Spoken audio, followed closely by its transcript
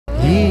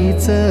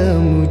हीच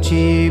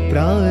मुची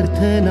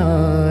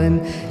प्रार्थनान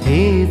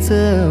हेच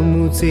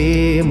मुचे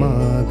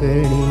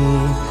मागणे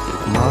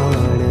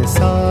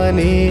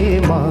माणसाने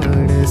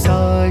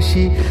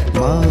माणसाशी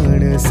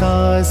माणसा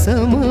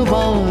सम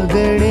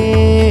वागणे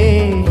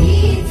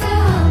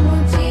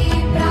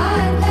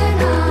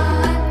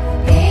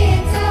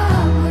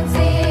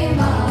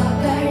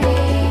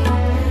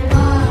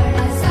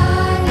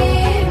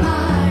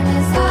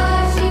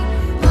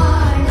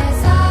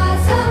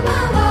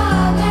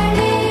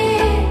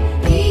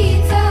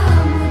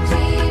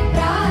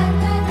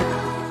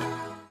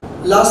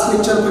लास्ट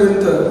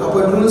लेक्चरपर्यंत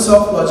आपण रूल्स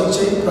ऑफ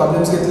लॉजिकचे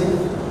प्रॉब्लेम्स घेतले.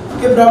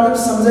 हे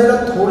प्रॉब्लेम्स समजायला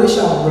थोडेसे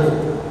अवघड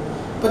आहेत,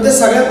 पण त्या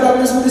सगळ्या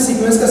प्रॉब्लेम्समध्ये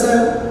सिक्वेन्स कसा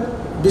आहे?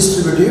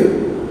 Distributive,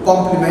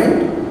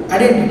 complement,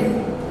 identity.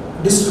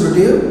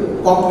 Distributive,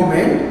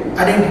 complement,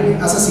 identity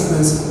असा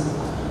सिक्वेन्स आहे.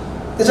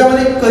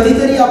 त्याच्यामध्ये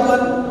कधीतरी आपण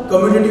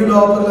कम्युटेटिव्ह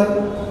लॉ वापरलाय,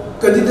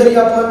 कधीतरी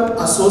आपण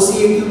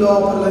असोसिएटिव्ह लॉ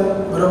वापरलाय,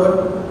 बरोबर?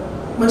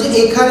 म्हणजे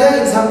एखाद्या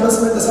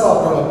एक्झाम्पल्समध्ये तसा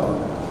वापरावा लागतो.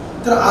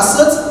 तर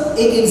असंच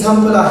एक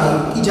एक्झाम्पल आहे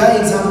की ज्या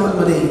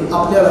एक्झाम्पलमध्ये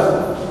आपल्याला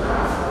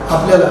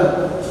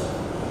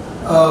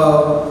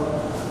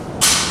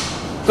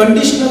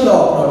कंडिशनल लॉ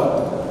वापरावा लागतो.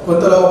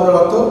 कोणता लॉ वापरावा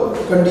लागतो?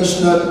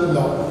 Conditional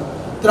law.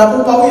 तर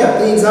आपण पाहूया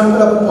ते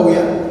एक्झाम्पल. आपण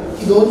पाहूया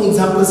की दोन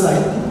एक्झाम्पल्स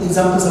आहेत.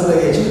 एक्झाम्पल्स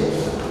आपल्याला घ्यायचे.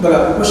 बघा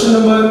क्वेश्चन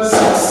नंबर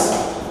 6.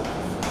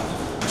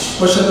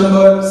 क्वेश्चन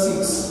नंबर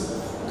 6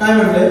 काय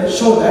म्हटलंय?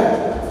 Show that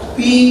P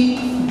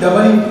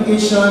double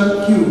implication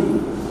Q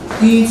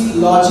is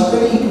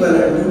logically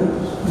equivalent to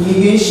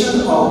negation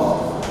of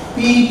P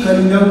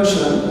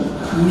conjunction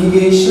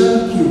negation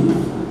Q.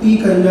 P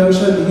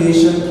conjunction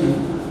negation Q.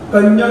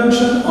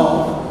 Conjunction of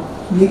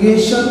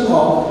negation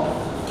of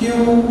Q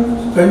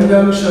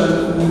conjunction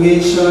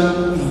negation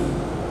P.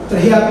 तर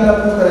हे आपल्याला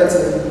prove करायचं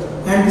आहे.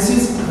 And this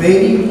is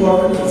very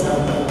important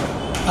example.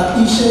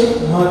 अतिशय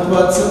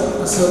महत्त्वाचं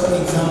असं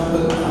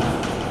example आहे.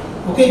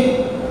 Okay,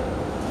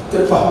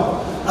 तर पहा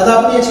आता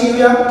आपण याची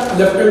घेऊया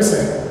लेफ्ट हँड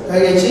साईड. काय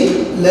घ्यायची?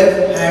 Left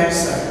hand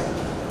side.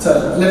 चल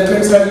लेफ्ट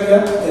हँड साईड घेऊया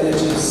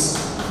LHS.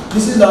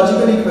 This is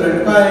logically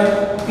equivalent. काय?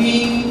 P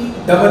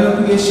double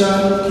integration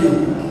Q.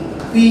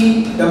 P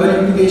double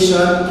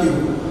integration Q.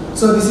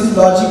 So this is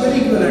logically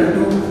equivalent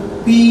to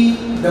P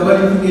double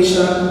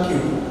integration Q.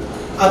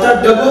 आता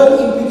double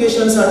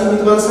implication साठी मी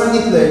तुम्हाला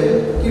सांगितलंय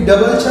की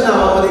डबलच्या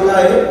नावामध्ये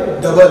काय आहे?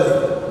 डबल आहे.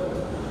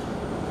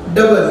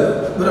 डबल आहे,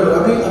 बरोबर?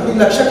 आपली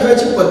लक्षात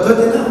ठेवायची पद्धत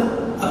आहे ना.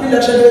 आपली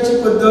लक्षात ठेवायची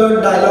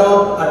पद्धत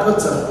डायलॉग आठवत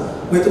चला.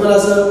 म्हणजे तुम्हाला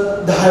असं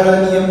 10 वेळा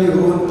नियम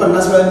लिहून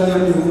 50 वेळा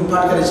नियम लिहून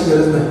पाठ करायची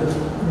गरज नाही.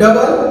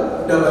 Double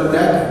double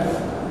bracket,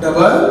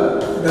 double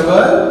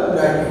double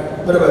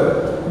bracket, बरोबर?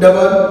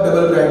 Double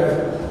double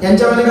bracket.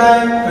 यांच्यामध्ये काय?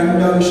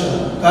 कंजंक्शन.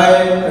 काय?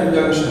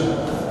 कंजंक्शन.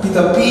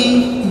 इथं P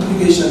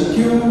implication Q,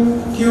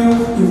 Q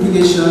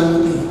implication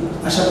P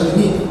अशा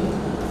पद्धतीने.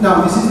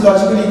 Now this is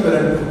logically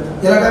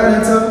equivalent. याला काय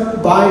म्हणायचं?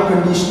 By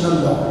conditional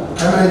law.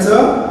 काय म्हणायचं?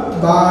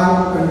 By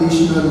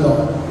conditional law.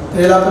 तर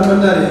याला आपण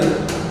म्हणणार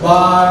आहे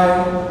by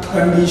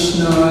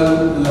conditional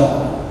law.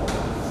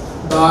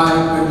 By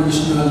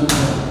conditional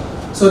law.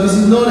 So this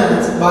is non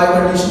as by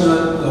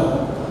conditional law.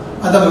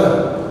 आता बघा,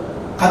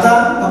 आता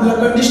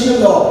आपल्याला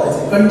कंडिशनल लॉ वापरायचं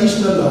आहे.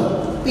 Conditional law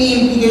P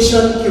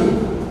implication Q.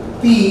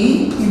 P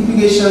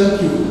implication Q.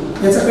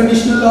 याचा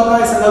कंडिशनल लॉ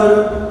काय सांगा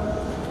बरं?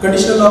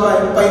 कंडिशनल लॉ काय?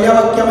 पहिल्या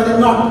वाक्यामध्ये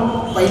नॉट,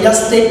 पहिल्या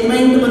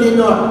स्टेटमेंटमध्ये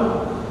नॉट,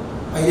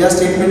 पहिल्या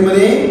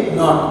स्टेटमेंटमध्ये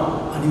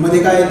नॉट आणि मध्ये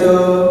काय येतं?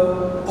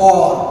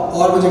 ऑर.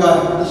 ऑर म्हणजे काय?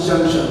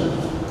 डिसजंक्शन.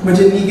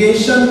 म्हणजे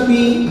निगेशन P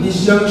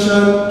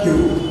डिसजंक्शन Q,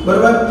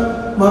 बरोबर?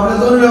 मग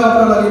आपल्याला दोन वेळा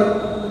वापरावं लागेल.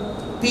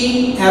 P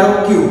arrow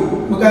Q.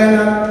 मग काय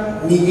येणार?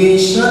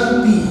 Negation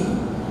P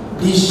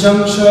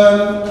disjunction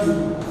Q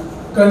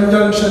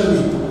conjunction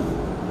with.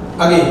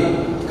 Again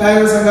काय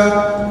आहे सांगा?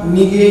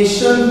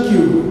 Negation Q,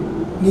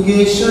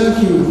 negation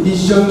Q,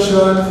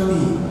 disjunction P.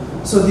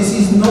 So this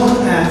is known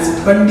as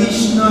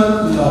conditional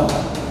law.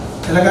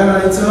 याला काय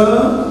म्हणायचं?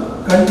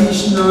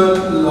 Conditional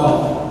law.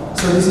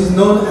 So this is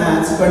known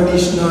as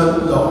conditional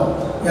law.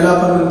 याला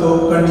आपण म्हणतो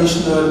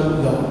conditional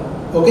law.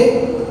 Okay?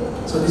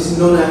 So this is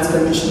known as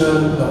conditional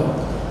law.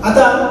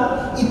 आता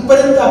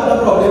इथपर्यंत आपला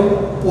problem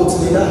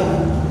पोहोचलेला आहे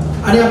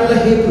आणि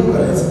आपल्याला हे प्रूव्ह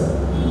करायचं.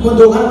 मग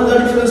दोघांमधला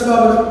डिफरन्स काय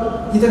बरं?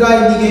 इथं काय?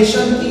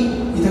 निगेशन P,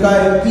 इथं काय?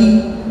 P,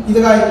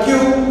 इथं काय? Q,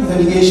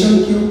 इथं निगेशन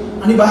Q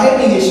आणि बाहेर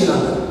निगेशन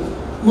आलं.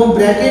 मग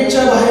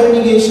ब्रॅकेटच्या बाहेर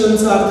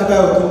निगेशनचा अर्थ काय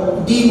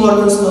होतो? D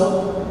Morgan's law.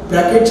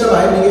 ब्रॅकेटच्या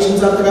बाहेर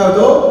निगेशनचा अर्थ काय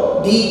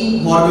होतो? डी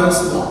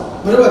मॉर्गन्स लॉ,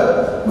 बरोबर?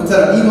 मग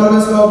चला डी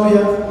मॉर्गन्स लॉ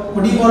वापरूया.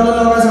 मग डी मॉर्गन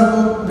लॉ काय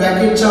सांगतो?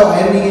 ब्रॅकेटच्या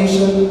बाहेर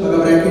निगेशन.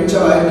 बघा ब्रॅकेटच्या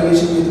बाहेर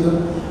निगेशन घेतो.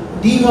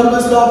 डी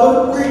मॉर्गन्स लॉ आपण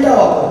उलटा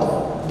वापरतो.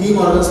 डी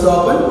मॉर्गन्स लॉ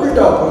आपण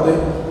उलटा वापरतोय.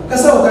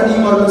 कसा होता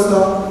D Morgan's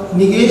law?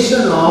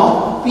 Negation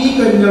of P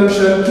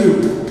conjunction Q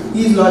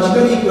is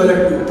logically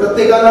equivalent to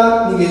प्रत्येकाला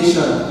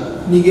निगेशन.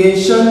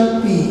 निगेशन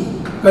P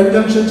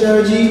कंजंक्शनच्या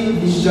ऐवजी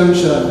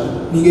डिसजंक्शन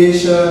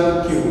निगेशन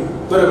Q,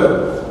 बरोबर?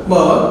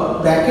 मग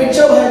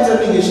ब्रॅकेटच्या बाहेर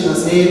जर निगेशन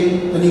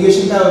असेल तर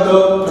निगेशन काय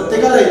होतं?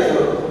 प्रत्येकाला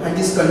येतं आणि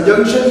दिस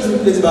conjunction is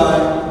replaced by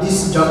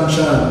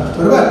disjunction,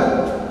 बरोबर?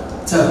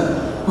 चल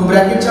मग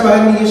ब्रॅकेटच्या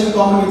बाहेर निगेशन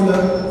कॉमन घेतलं,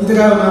 इथं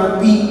काय होणार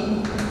पी,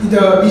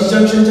 इथं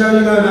डिसजंक्शनच्या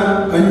ऐवजी काय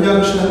होणार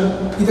कंजंक्शन,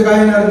 इथं काय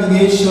येणार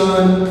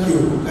निगेशन क्यू,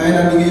 काय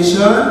येणार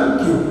निगेशन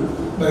क्यू.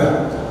 बघा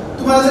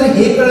तुम्हाला जर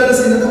हे कळलं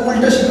नसेल तर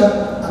उलट शिका.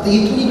 आता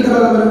इथून इकडे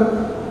बघा बरं,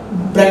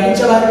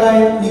 ब्रॅकेटच्या बाहेर काय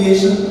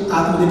निगेशन,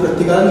 आतमध्ये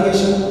प्रत्येकाला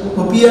निगेशन,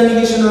 मग पी ला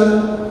निगेशन आलं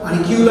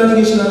आणि क्यू ला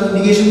निगेशन आलं,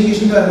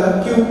 निगेशन काय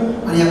आलं क्यू,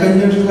 आणि या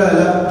कंजंक्शन काय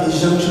आलं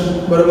डिसजंक्शन.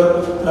 बरोबर,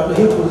 तर आपलं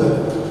हे प्रूव्ह झालं.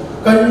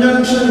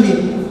 कंजंक्शन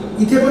विथ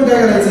इथे पण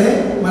काय करायचं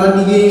आहे, मला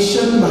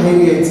निगेशन बाहेर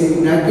घ्यायचे,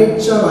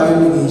 ब्रॅकेटच्या बाहेर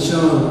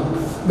निगेशन.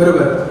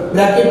 बरोबर,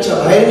 ब्रॅकेटच्या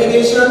बाहेर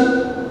निगेशन,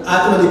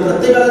 आतमध्ये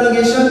प्रत्येकाला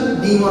निगेशन,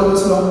 डी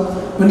मॉर्गन्स लॉ.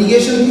 मग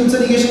निगेशन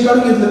क्यूचं निगेशन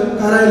काढून घेतलं,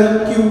 काय राहिलं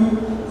क्यू,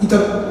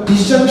 इथं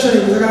डिसजंक्शन आहे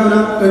त्याचं काय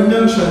होणार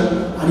कंजंक्शन,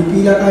 आणि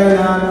पी ला काय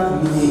येणार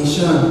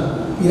निगेशन,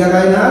 पी ला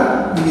काय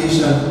येणार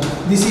negation.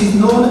 This is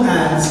non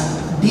as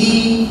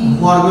D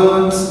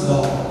Morgan's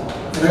law.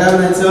 काय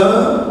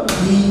म्हणायचं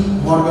डी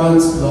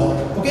मॉर्गन्स लॉ.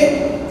 ओके,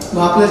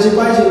 मग आपल्याला जे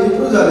पाहिजे ते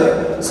प्रूव्ह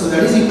झालंय. So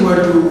that is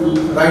equal to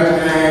right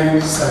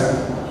hand side.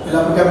 याला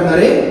आपण काय म्हणणार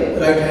आहे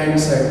right hand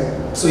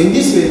side. So in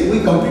this way we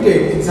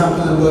completed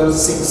example number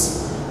 6.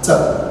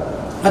 चला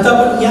आता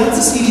आपण याच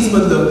सिरीज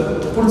मधलं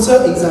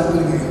पुढचं एक्झाम्पल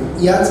घेऊया.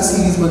 याच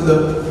सिरीज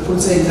मधलं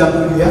पुढचं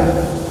एक्झाम्पल घेऊया.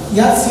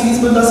 याच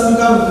सिरीज मधलं असं मी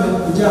काय म्हणतोय,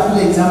 म्हणजे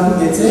आपलं एक्झाम्पल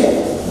घ्यायचंय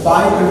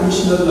बाय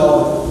कंडिशनल लॉ.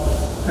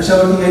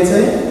 कशावरती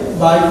घ्यायचंय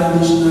बाय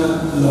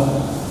कंडिशनल लॉ.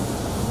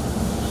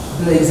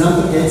 आपल्याला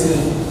एक्झाम्पल घ्यायचंय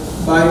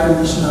बाय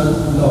कंडिशनल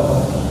लॉ.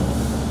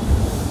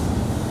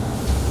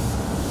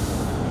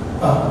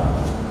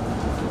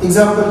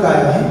 एक्झाम्पल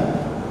काय आहे,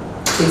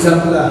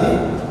 एक्झाम्पल आहे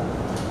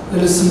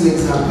let us see the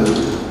example.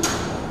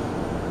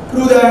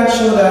 Prove that,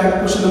 show that.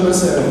 Question number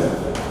 7.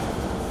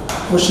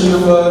 Question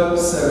number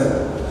 7.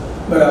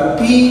 बघा,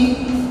 P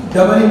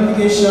double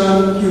implication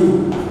Q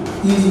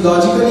is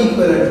logically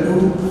equivalent to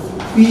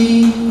P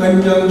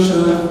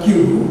conjunction Q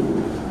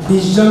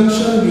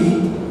disjunction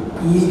with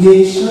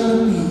negation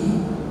P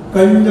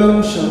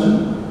conjunction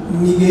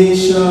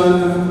negation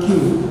Q.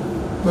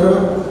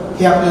 बरोबर,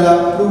 हे आपल्याला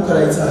prove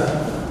करायचं आहे.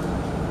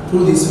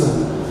 Prove दिस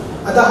one.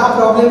 आता हा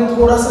problem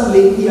थोडासा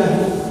lengthy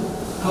आहे,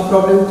 हा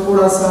प्रॉब्लेम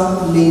थोडासा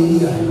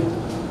लेंथी आहे.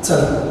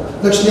 चला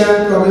लक्ष द्या,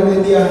 प्रॉब्लेम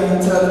लेंथी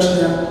आहे. चला लक्ष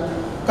द्या.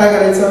 काय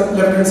करायचं,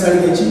 लेफ्ट हँड साइड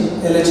घ्यायची,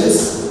 LHS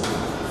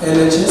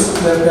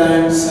लेफ्ट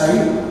हँड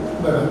साइड.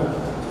 बघा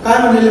काय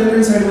म्हणजे लेफ्ट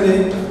हँड साइड मध्ये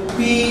P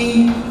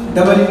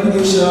double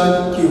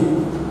integration Q.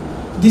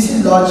 This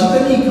is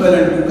logically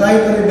equivalent to काय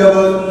करे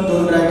डबल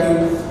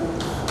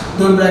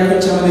दोन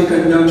ब्रॅकेटच्या मध्ये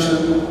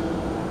कंजंक्शन.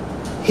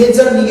 हे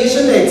जर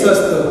निगेशन द्यायचं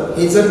असतं,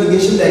 हे जर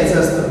निगेशन द्यायचं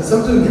असतं,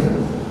 समजून घ्या.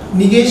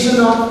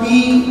 Negation of P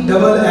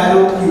double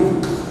arrow Q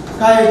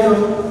काय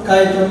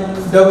येतं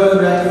डबल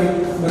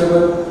ब्रॅकेट.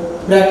 बरोबर,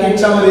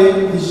 ब्रॅकेटच्या मध्ये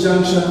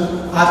डिसजंक्शन,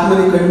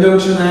 आतमध्ये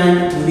कंजंक्शन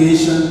अँड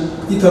निगेशन,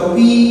 इथं P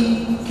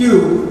Q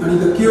आणि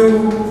इथं Q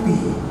P.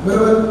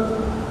 बरोबर,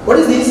 what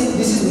is this,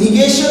 this is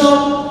negation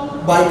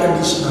of by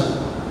conditional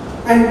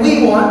and we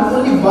want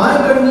only by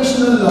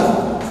conditional law.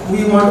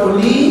 We want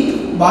only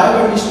by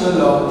conditional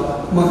law.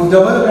 मग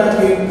double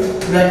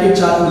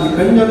ब्रॅकेटच्या आतमध्ये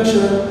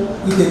conjunction,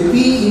 इथे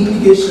P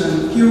implication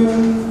Q,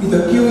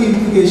 इथं Q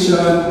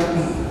implication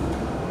P.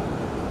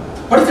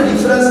 What is the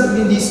difference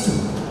between these two?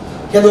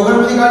 या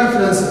दोघांमध्ये काय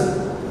difference आहे?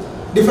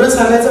 Difference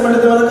सांगायचं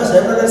म्हटलं तर मला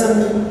कशा प्रकारे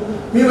सांगते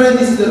मी, म्हणजे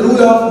दिस is the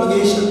rule of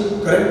negation.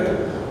 Correct,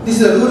 this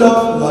is the rule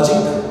of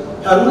logic.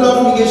 हा रूल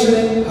ऑफ निगेशन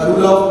आहे, हा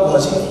रूल ऑफ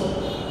लॉजिक.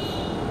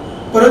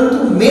 परंतु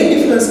मेन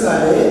डिफरन्स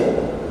काय आहे,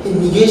 हे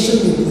निगेशन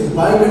घेतलंय.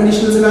 बाय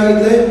कंडिशनलचं काय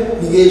घेतलंय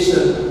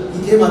निगेशन,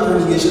 इथे मात्र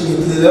निगेशन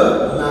घेतलेलं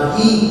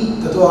नाही,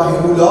 तर तो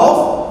आहे रूल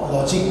ऑफ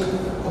लॉजिक.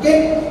 ओके,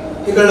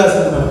 हे कळलं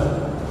असेल तुम्हाला.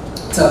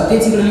 चला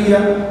तेच इकडे लिहूया.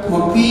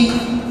 मग P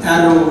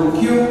arrow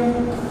Q,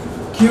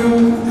 Q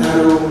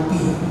arrow P.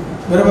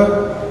 बरोबर,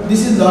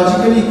 दिस is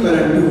logically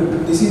equivalent to,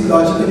 this is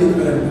logically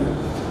equivalent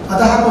to.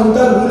 आता हा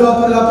कोणता रूल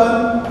वापरला आपण,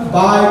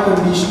 बाय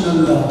कंडिशनल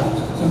लॉ.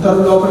 कोणता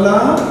रूल वापरला,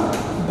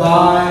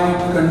 by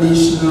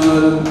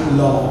conditional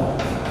law,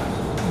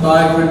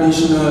 by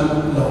conditional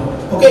law.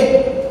 Okay,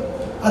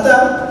 आता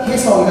हे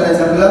सॉल्व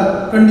करायचं आपल्याला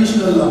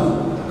कंडिशनल लॉ.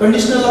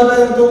 कंडिशनल लॉ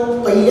काय करतो,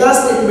 पहिल्या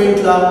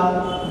स्टेटमेंटला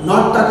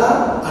नॉट टाका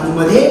आणि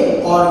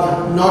मध्ये ऑर घ्या,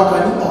 नॉट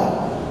आणि or.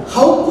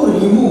 How to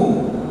remove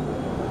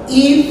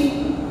if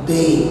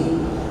then.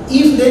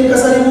 If then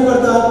कसा रिमूव्ह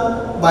करतात,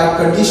 by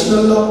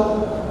conditional law.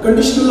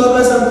 Conditional law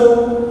काय सांगतो,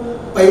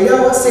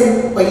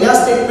 पहिल्या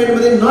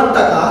स्टेटमेंटमध्ये नॉट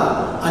टाका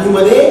आणि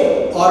मध्ये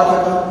ऑर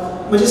टाका.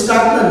 म्हणजे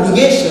स्टार्टला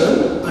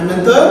निगेशन आणि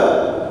नंतर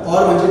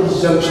ऑर म्हणजे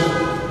डिसजंक्शन.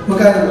 मग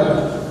काय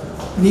करणार,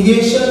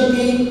 negation P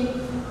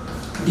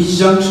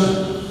disjunction,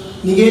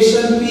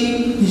 negation P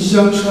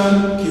disjunction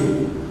Q,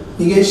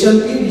 negation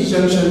P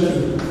disjunction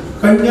Q,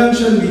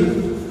 conjunction B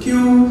Q,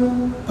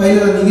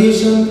 पहिला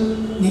negation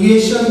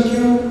Q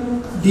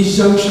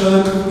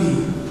disjunction P.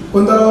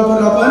 कोणता लॉ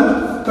वापरला आपण,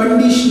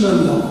 conditional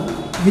law.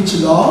 Which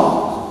law,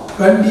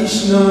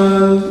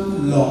 conditional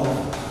law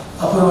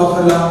आपण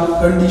वापरला,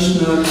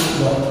 कंडिशनल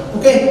लॉ.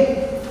 ओके,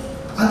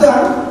 आता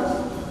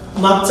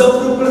मागच्या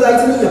प्रूफकडे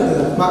जायचं नाही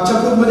आपल्याला. मागच्या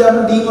प्रूफमध्ये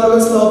आपण डी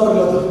मॉर्गन्स लॉ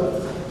वापरला होता.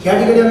 ह्या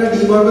ठिकाणी आपल्याला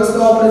डी मॉर्गन्स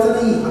लॉ वापरायचा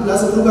नाही, आपल्याला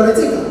असं प्रूव्ह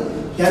करायचंय का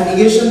ह्या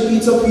निगेशन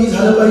पीचं पी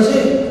झालं पाहिजे,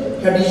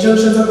 ह्या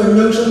डिसजंक्शनचं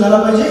कंजंक्शन झालं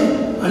पाहिजे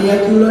आणि या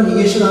क्यूला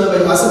निगेशन आलं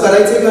पाहिजे, असं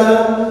करायचंय का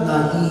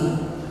नाही.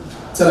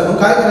 चला मग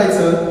काय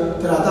करायचं,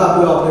 तर आता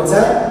आपल्याला वापरायचं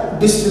आहे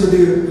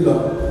डिस्ट्रीब्युटिव्ह लॉ.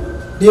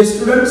 डिअर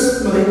स्टुडंट्स,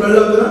 मला कळलं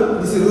होतं ना,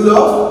 दिस is rule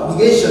of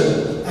negation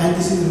and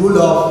this is rule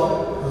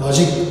of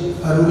logic.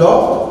 हा रूल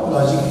ऑफ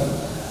लॉजिक.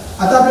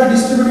 आता आपल्याला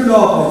डिस्ट्रीब्युटिव्ह लॉ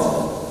वापरायचा.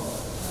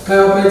 काय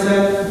वापरायचं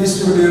आहे,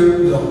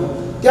 डिस्ट्रीब्युटिव्ह लॉ.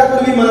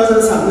 त्यापूर्वी मला जर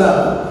सांगा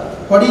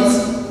what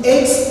is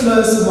x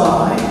plus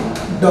y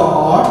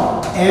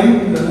dot M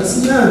plus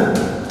N.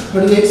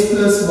 What is x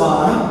plus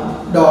y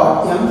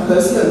dot M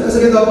plus N. कसं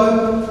घेतो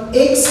आपण,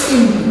 x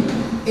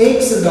into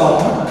x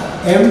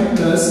dot M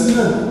plus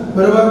N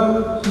बरोबर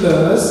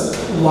plus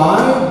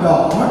y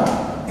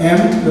dot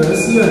M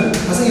plus N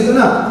असं घेतो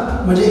ना.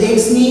 म्हणजे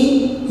एक्सनी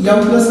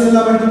M plus N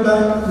ला multiply,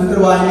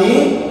 नंतर वायने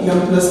एम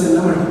प्लस एन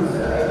ला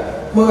मल्टिप्लाय.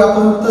 मग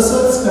आपण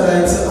तसंच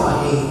करायचं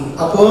आहे,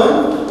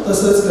 आपण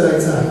तसंच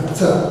करायचं आहे.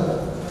 चला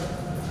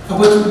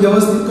आपण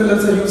व्यवस्थित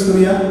कलरचा यूज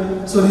करूया.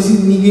 So this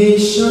is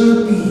negation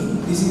P,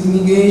 this is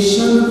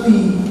negation P,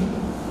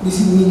 this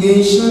is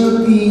negation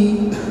P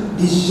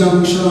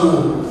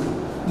disjunction,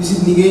 this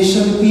is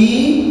negation P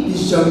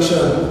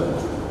disjunction,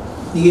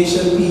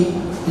 negation P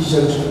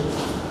disjunction.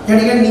 या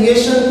ठिकाणी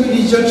निगेशन पी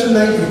डिसजंक्शन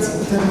नाही घ्यायचं,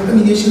 इथे फक्त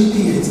निगेशन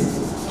पी घ्यायचं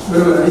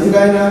बरोबर. आणि इथे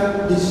काय ना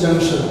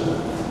डिसजंक्शन,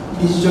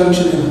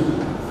 डिसजंक्शन आहे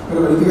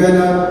बरोबर. इथे काय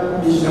ना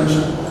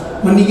डिसजंक्शन.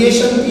 मग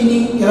निगेशन पी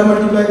नी याला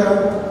मल्टिप्लाय करा,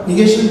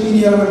 निगेशन पी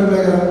नी याला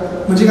मल्टिप्लाय करा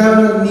म्हणजे काय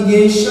होणार,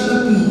 निगेशन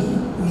पी,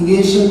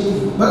 निगेशन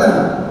पी बघा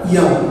ना,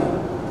 यम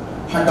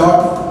हा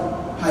डॉट,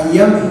 हा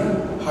यम आहे,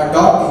 हा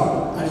डॉट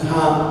आहे आणि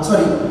हा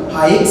सॉरी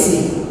हा एक्स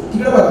आहे.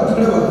 तिकडे बघा,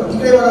 तिकडे बघा,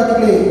 तिकडे बघा,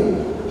 तिकडे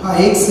हा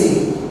एक्स आहे,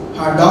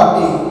 हा डॉट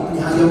आहे आणि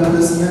हा यम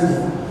प्लस एन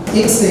आहे.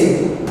 एक्स आहे,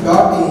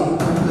 डॉट आहे,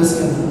 एम प्लस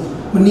एन आहे.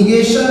 मग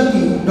निगेशन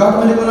पी डॉट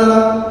म्हणजे कोणाला,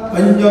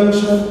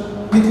 conjunction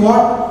with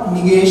what,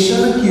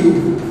 negation Q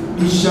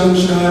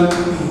disjunction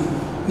P,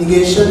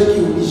 negation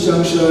Q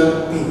disjunction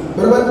P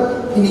बरोबर.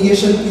 ही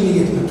निगेशन पी ने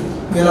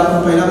घेतलं, याला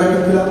आपण पहिला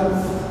ब्रॅकेट केला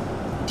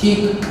ठीक.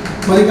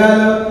 मध्ये काय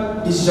आलं,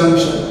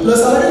 डिसजंक्शन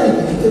प्लस आला का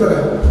नाही, इथे बघा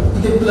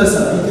इथे प्लस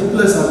आला, इथे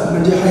प्लस आला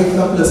म्हणजे हा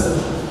इथला प्लस आला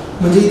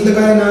म्हणजे इथलं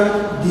काय ना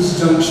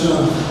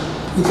डिसजंक्शन,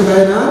 इथं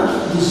काय ना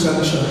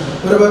डिसजंक्शन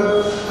बरोबर.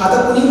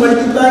 आता कुणी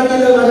मल्टिप्लाय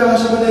केलं माझ्या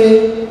भाषेमध्ये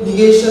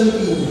निगेशन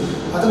पी,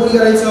 आता कोणी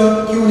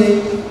करायचं क्यू ने,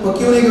 मग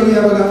क्यू ने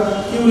करूया बघा,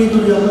 क्यू ने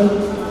करूया आपण,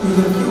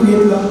 इथं क्यू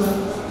घेतला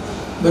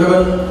बरोबर.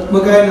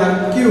 मग काय ना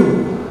Q,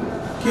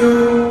 Q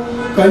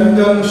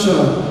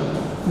conjunction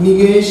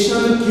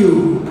negation Q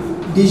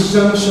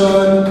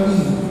disjunction P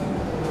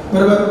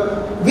बरोबर.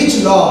 Which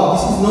law,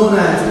 this is non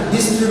as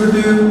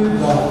distributive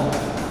law.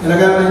 याला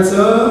काय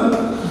म्हणायचं,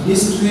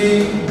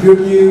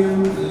 डिस्ट्रीब्युटिव्ह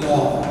लॉ.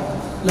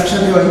 लक्षात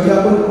ठेवा इथे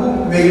आपण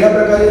खूप वेगळ्या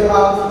प्रकारे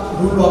हा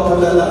रूल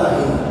वापरलेला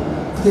आहे,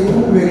 इथे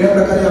खूप वेगळ्या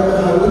प्रकारे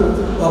आपण हा रूल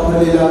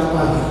वापरलेला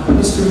आहे.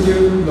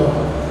 डिस्ट्रीब्युटिव्ह लॉ,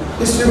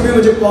 डिस्ट्रीब्युटिव्ह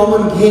म्हणजे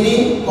कॉमन घेणे,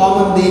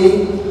 कॉमन देणे.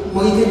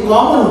 मग इथे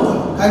कॉमन होता,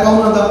 काय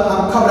कॉमन होता,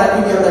 अख्खा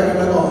ब्रॅकेट या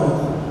ब्रॅकेटला कॉमन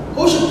होता,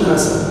 होऊ शकतं ना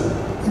असं.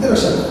 इथे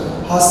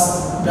लक्षात हा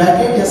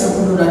ब्रॅकेट या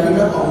संपूर्ण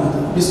ब्रॅकेटला कॉमन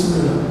होता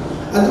डिस्ट्रीब्युटिव्ह.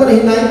 आणि तुम्हाला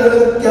हे नाही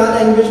कळलं, त्या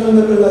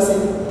लँग्वेजमधून कळलं असेल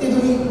ते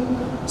तुम्ही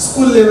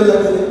स्कूल लेवलला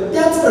केले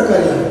त्याच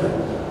प्रकारे आहे.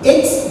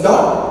 X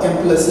dot M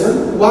plus M,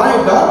 Y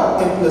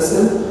dot M plus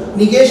M,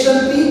 negation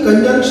P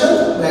conjunction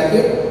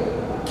bracket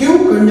Q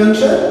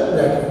conjunction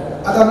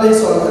bracket. आता आपल्याला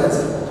हे सॉल्व्ह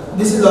करायचं.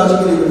 दिस is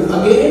logically good.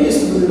 Again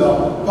distributive law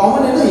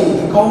common आहे ना,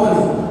 हे कॉमन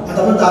आहे.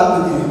 आता आपण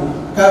दाखवते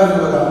काय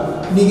होतं बघा,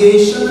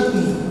 negation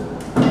P,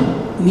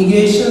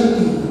 negation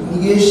P,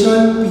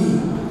 negation P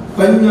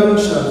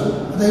conjunction.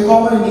 आता हे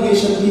कॉमन आहे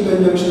निगेशन पी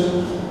कंजंक्शन.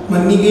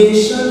 मग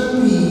negation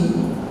P,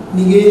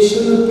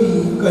 negation P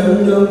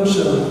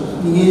conjunction,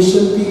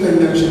 negation P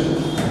conjunction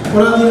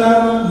कोणा दिला,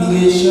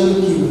 निगेशन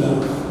क्यूला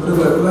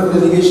बरोबर. कोणा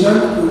दिला, निगेशन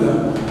क्यूला.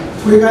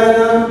 पुढे काय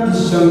ना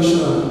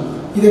डिसजंक्शन.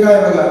 इथे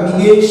काय बघा,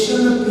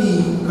 negation P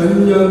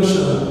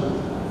conjunction,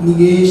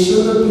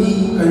 negation P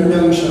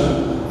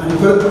conjunction आणि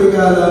परत पुढे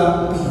काय आला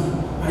पी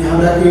आणि हा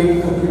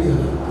ब्रॅकेट कंप्लीट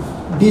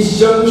झाला.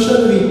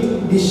 डिसजंक्शन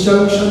विथ,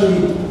 डिसजंक्शन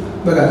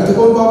विथ बघा इथे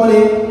कोण कॉमन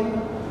आहे,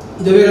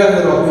 इथे वेगळा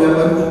कलर वापरूया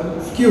आपण,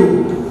 क्यू.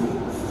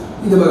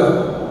 इथे बघा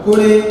कोण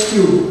आहे,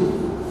 Q,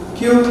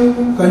 Q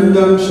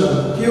conjunction,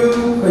 Q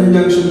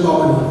conjunction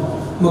common आहे.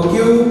 मग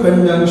क्यू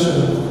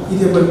कंजंक्शन,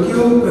 इथे पण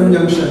क्यू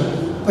कंजंक्शन.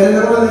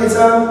 पहिल्यांदा कोणाला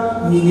द्यायचा,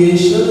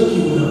 निगेशन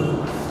क्यूला.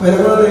 पहिला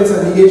कोणाला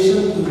द्यायचा,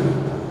 negation क्यूला.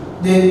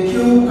 Then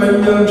Q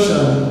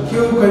conjunction,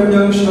 Q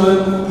conjunction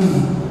P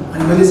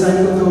आणि मध्ये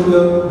साइन कोणतं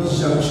होतं,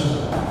 डिसजंक्शन.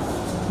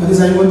 मध्ये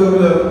साइन कोणतं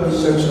होतं,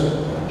 डिसजंक्शन.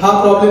 हा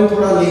प्रॉब्लेम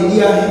थोडा लेंदी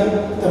आहे,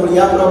 त्यामुळे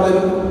या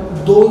प्रॉब्लेम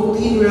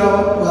 2-3 वेळा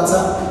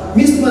वाचा.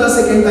 मीच तुम्हाला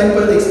सेकंड टाइम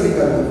परत एक्सप्लेन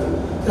करतो.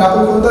 तर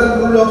आपण कोणता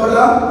रूल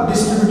वापरला,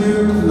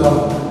 डिस्ट्रीब्युटिव्ह लॉ.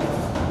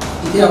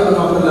 इथे आपण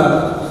वापरला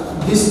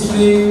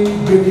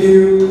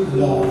डिस्ट्रीब्युटिव्ह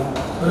लॉ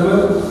बरोबर.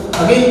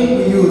 Again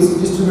we use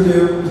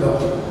distributive law.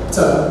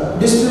 चला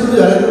डिस्ट्रीब्युटिव्ह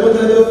झालं तर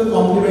कोणतं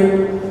कॉम्प्लिमेंट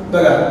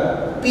बघा,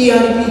 पी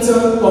आणि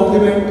पीचं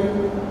कॉम्प्लिमेंट,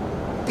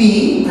 पी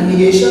आणि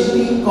निगेशन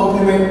पी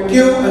कॉम्प्लिमेंट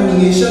क्यू आणि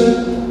निगेशन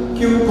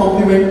क्यू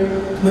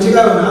कॉम्प्लिमेंट म्हणजे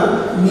काय होणार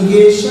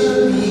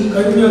negation P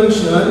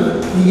conjunction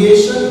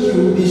negation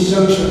Q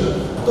disjunction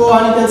तो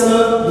आणि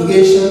त्याचं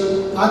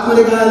निगेशन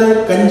आतमध्ये काय आलंय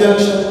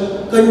कंजंक्शन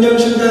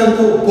कंजंक्शन काय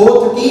म्हणतो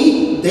बोथ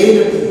टी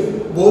देन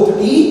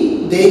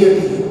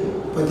टी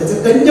पण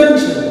त्याचं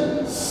कंजंक्शन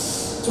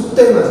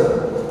चुकतंय माझं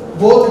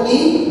बोथ टी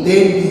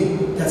देन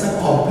टी त्याचा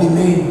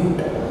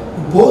कॉम्प्लिमेंट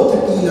बोथ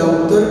टीला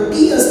उत्तर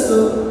टी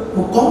असतं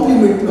मग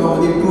कॉम्प्लिमेंट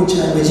लॉमध्ये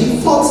ट्रूच्या ऐवजी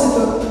फॉल्स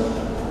येतं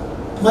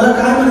मला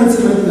काय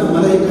म्हणायचं माहिती ना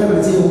मला एक काय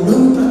म्हणायचं एवढं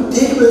मी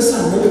प्रत्येक वेळेस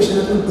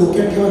सांगण्यापेक्षा तुम्ही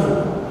डोक्यात ठेवा ना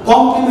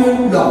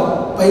कॉम्प्लिमेंट लॉ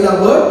पहिला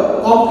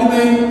वर्ड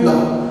कॉम्प्लिमेंट लॉ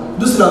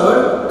दुसरा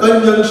वर्ड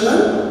कंजंक्शन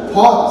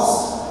फॉल्स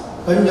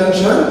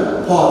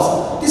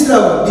तिसरा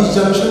वर्ड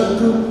डिसजंक्शन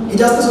ट्रू हे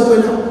जास्त सोपं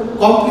आहे ना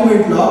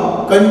complement law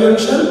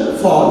conjunction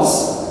false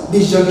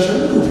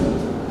disjunction true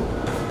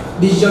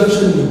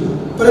disjunction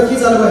परत हे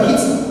झालं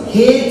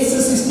हेच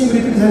सिस्टीम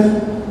रिपीट झाली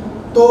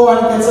तो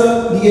आणि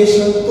त्याचं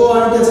निगेशन तो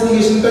आणि त्याचं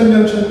निगेशन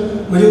कंजंक्शन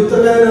म्हणजे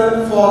उत्तर काय ना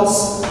false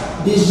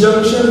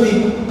disjunction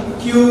with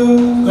Q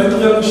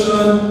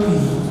conjunction P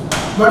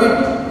got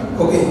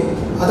it okay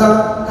आता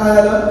काय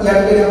झालं या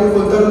ठिकाणी आपण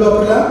कोणता रूल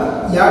वापरला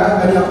या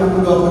ठिकाणी आपण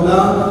रूल वापरला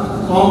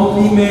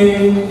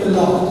कॉम्प्लिमेंट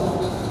लॉ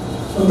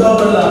कोणता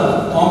वापरला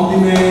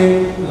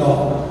कॉम्प्लिमेंट लॉ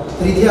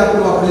तर इथे आपण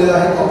वापरलेला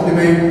आहे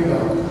कॉम्प्लिमेंट लॉ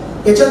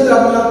याच्यानंतर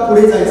आपल्याला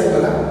पुढे जायचं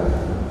बघा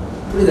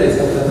पुढे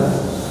जायचं आपल्याला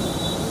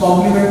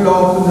कॉम्प्लिमेंट लॉ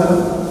वापरून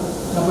झालं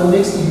आपण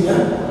नेक्स्ट घेऊया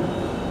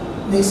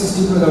नेक्स्ट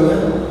सिस्टीमकडे जाऊया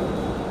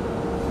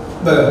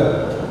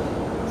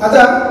बरं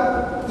आता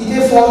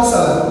इथे फॉल्स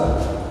आला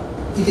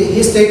इथे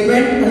हे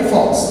स्टेटमेंट आणि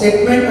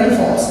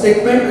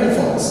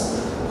फॉल्स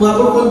मग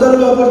आपण कोणता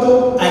रूल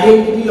वापरतो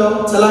आयडेंटिटी लॉ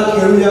चला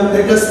खेळूया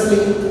लेट अस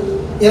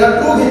प्ले याला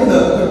ट्रू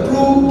घेतलं तर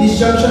ट्रू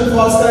डिसजंक्शन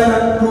फॉल्स काय ना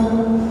ट्रू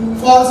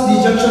फॉल्स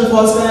डिसजंक्शन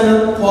फॉल्स काय ना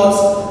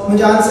फॉल्स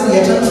म्हणजे आन्सर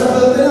याच्यानुसार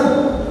बदलते ना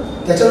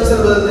त्याच्यानुसार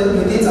बदलते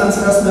म्हणजे तेच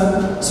आन्सर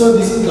असणार so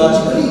this is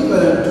logically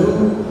equal to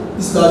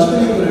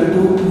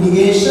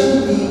negation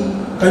P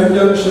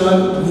conjunction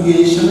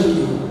negation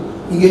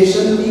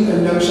P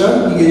conjunction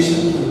negation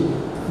Q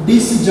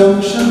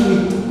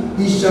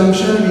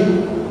disjunction with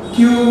Q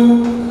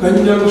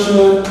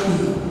conjunction P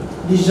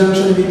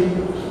disjunction with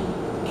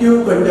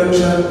Q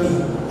conjunction P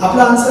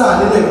आपला आन्सर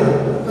आलेला आहे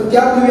पण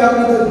त्यापूर्वी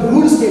आपण इथं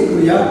रूल स्टेट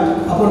करूया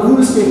आपण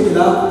रूल स्टेट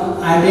केला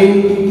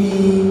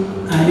आयडेंटिटी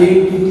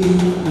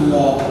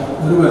लॉ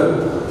बरोबर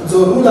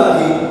जो रूल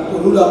आहे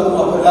तो रूल आपण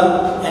वापरला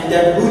and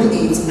that rule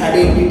is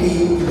identity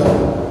law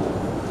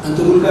आणि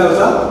तो रूल काय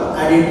होता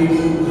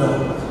आयडेंटिटी लॉ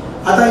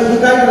आता हे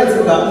काय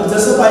करायचं बघा आपण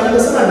जसं पाहिजे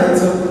तसं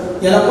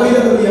मांडायचं याला पहिलं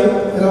करूया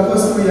याला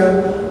फर्स्ट करूया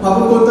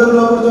आपण कोणता रूल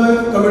वापरतोय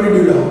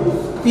commutative law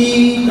P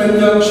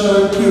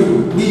conjunction Q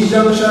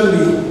disjunction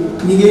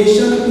with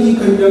negation P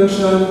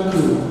conjunction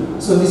Q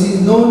so this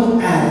is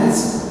known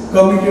as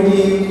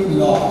commutative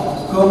law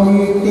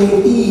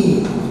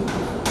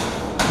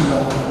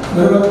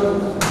बरोबर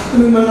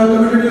तुम्ही म्हणा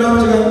कम्युटेटिव्ह लॉ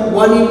म्हणजे काय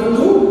 1 into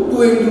 2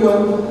 2 into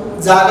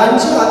 1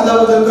 जागांची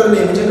अदलाबदल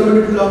करणे म्हणजे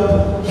कम्युटेटिव्ह लॉ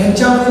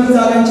ह्यांच्यामध्ये मी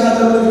जागांची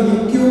अदलाबदल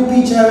केली क्यू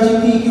पी च्या ऐवजी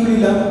पी क्यू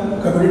लिहिला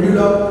कम्युटेटिव्ह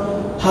लॉ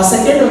हा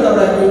सेकंड होता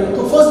ब्रॅकेट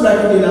तो फर्स्ट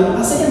ब्रॅकेट लिहिला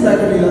हा सेकंड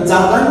ब्रॅकेट लिहिला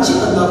जागांची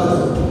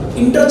अदलाबदल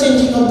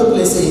interchanging of the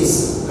places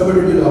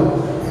commutative law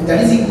and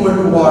that is equal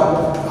to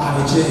what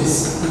RHS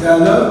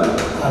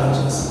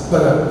RHS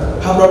बघा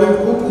हा प्रॉब्लेम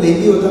खूप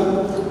लेंदी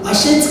होता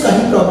असेच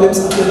काही प्रॉब्लेम्स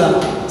आपल्याला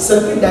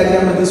सर्किट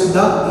डायग्राम मध्ये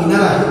सुद्धा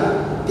येणार आहे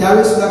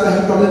त्यावेळेस सुद्धा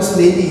काही प्रॉब्लेम्स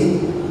लेंदी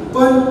आहेत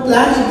पण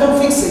प्लॅन एकदम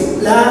फिक्स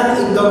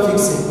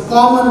आहे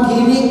कॉमन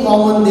घेणे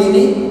कॉमन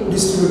देणे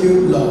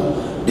डिस्ट्रीब्युटिव्ह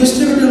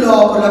लॉ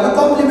वापरला का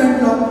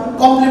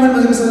कॉम्प्लिमेंट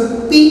मध्ये कसं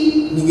P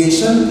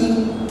negation P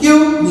Q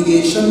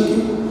negation Q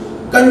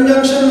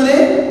conjunction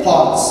मध्ये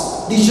फॉल्स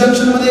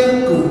डिसजंक्शन मध्ये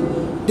ट्रू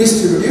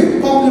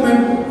डिस्ट्रीब्युटिव्ह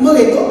कॉम्प्लिमेंट मग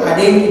येतो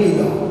आयडेंटिटी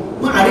लॉ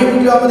मग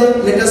आयडेंटिटी लॉ मध्ये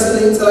लेटेस्ट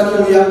प्ले चला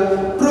खेळूया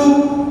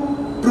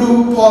ट्रू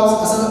फॉल्स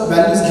असं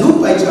व्हॅल्यूज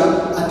घेऊन पाहिजे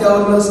आणि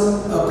त्यावरूनच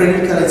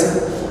प्रेडिक्ट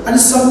करायचं आणि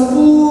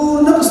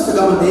संपूर्ण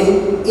पुस्तकामध्ये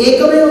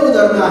एकमेव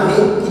उदाहरण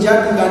आहे की ज्या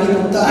ठिकाणी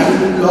फक्त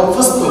आयडेंटिटी लॉ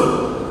फसतो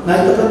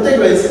नाही तर प्रत्येक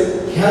वेळेस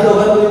ह्या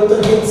दोघांमध्ये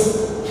उत्तर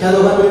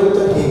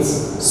हेच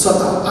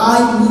स्वतः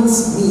I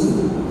means me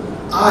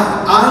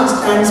I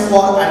stands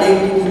for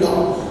identity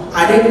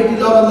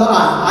law मधला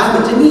आय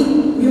म्हणजे मी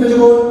म्हणजे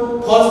कोण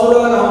फॉल्स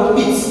बोलायला हा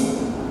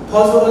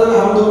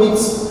म्हणतो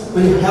मीच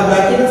म्हणजे ह्या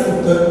ब्रॅकेटच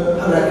उत्तर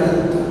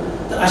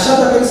तर अशा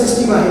प्रकारे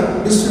सिस्टीम आहे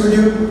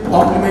distributive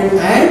complement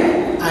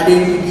and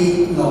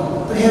identity law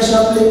तर हे अशा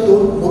आपले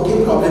दोन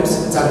मोठे प्रॉब्लेम्स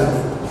झाले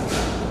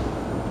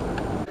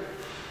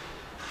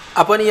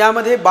आपण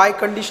यामध्ये बाय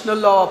कंडिशनल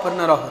लॉ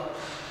वापरणार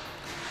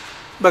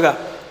आहोत बघा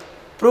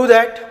prove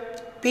that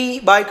P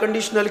by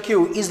conditional Q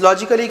is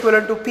logically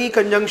equivalent to P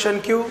conjunction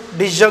Q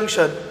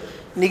disjunction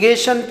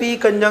negation P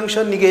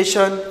conjunction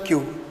negation Q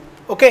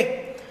okay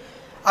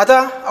आता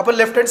आपण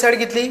लेफ्ट हँड साइड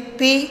घेतली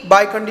P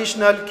by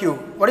conditional Q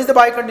what is the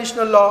by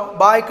conditional law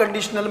by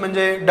conditional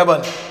म्हणजे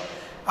double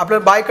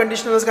आपलं bye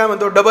कंडिशनलच काय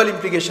म्हणतो double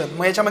implication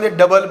मग याच्यामध्ये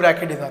double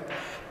bracket येतात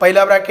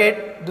पहिला ब्रॅकेट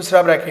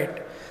दुसरा ब्रॅकेट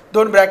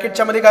दोन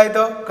ब्रॅकेटच्या मध्ये काय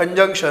येतं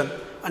कंजंक्शन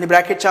आणि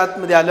ब्रॅकेटच्या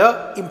आतमध्ये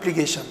आलं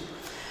इम्प्लिकेशन.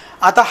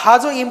 आता हा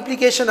जो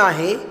इम्प्लिकेशन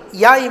आहे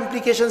या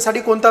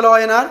इम्प्लिकेशनसाठी कोणता लॉ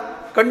येणार?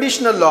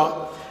 Conditional law.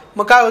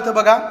 मग काय होतं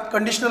बघा,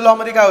 कंडिशनल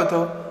लॉमध्ये काय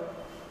होतं,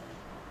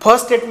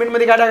 फर्स्ट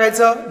स्टेटमेंटमध्ये काय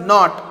टाकायचं?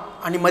 नॉट,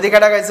 आणि मध्ये काय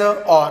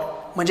टाकायचं? ऑर,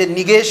 म्हणजे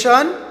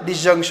निगेशन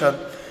डिसजंक्शन.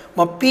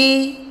 मग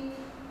पी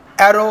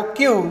ॲरो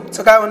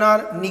क्यूचं काय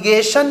होणार?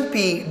 Negation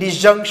P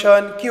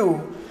disjunction Q.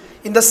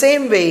 In the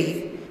same way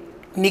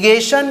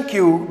negation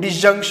Q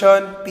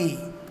disjunction P.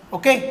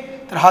 Okay,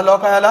 तर हा लॉ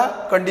काय आला?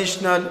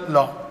 Conditional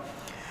law.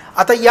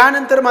 आता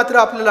यानंतर मात्र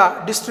आपल्याला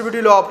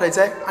डिस्ट्रीब्युटिव्ह लॉ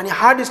वापरायचा आहे आणि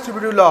हा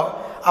डिस्ट्रीब्युटिव्ह लॉ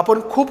आपण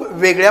खूप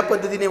वेगळ्या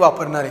पद्धतीने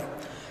वापरणार आहे.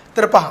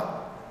 तर पहा,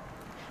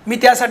 मी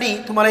त्यासाठी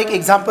तुम्हाला एक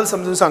एक्झाम्पल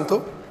समजून सांगतो.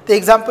 ते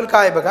एक्झाम्पल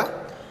काय आहे बघा,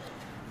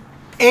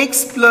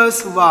 x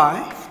plus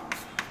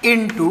y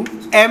into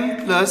M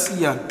plus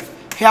N.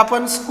 हे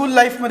आपण स्कूल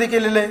लाईफमध्ये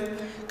केलेलं आहे.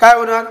 काय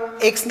होणार?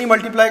 एक्सनी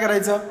मल्टिप्लाय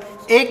करायचं,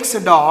 x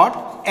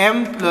dot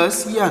M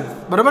plus N,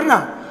 बरोबर ना.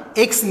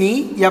 एक्सनी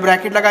या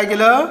ब्रॅकेटला काय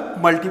केलं?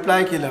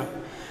 मल्टिप्लाय केलं.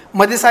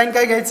 मध्ये साईन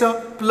काय घ्यायचं?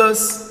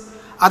 प्लस.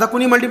 आता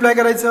कुणी मल्टिप्लाय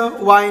करायचं?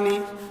 वायने.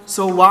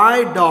 So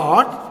Y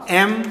dot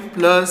M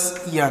plus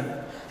N.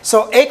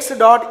 So x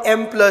dot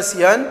M plus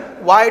N,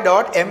 Y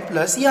dot M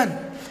plus N.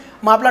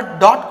 मग आपला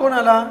डॉट कोण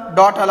आला?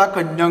 डॉट आला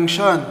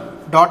कंजंक्शन,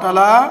 डॉट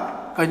आला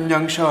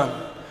कंजंक्शन,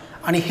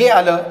 आणि हे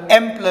आलं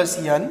एम प्लस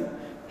यन,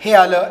 हे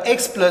आलं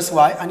एक्स प्लस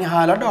वाय, आणि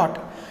हा आला डॉट.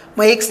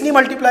 मग एक्सनी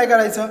मल्टिप्लाय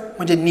करायचं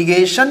म्हणजे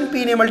निगेशन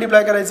पीने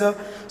मल्टिप्लाय करायचं.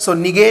 सो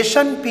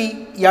निगेशन पी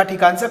या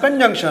ठिकाणचं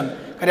कंजंक्शन,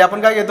 कारण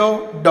आपण काय घेतो?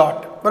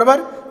 डॉट,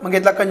 बरोबर. मग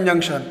घेतला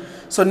conjunction.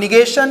 So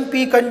negation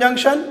P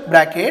conjunction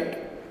bracket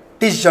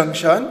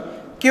disjunction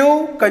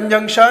Q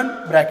conjunction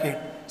bracket.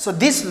 So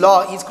this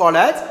law is called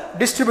as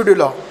distributive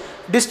law.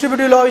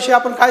 Distributive law विषयी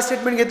आपण काय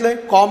स्टेटमेंट घेतलंय?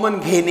 कॉमन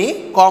घेणे,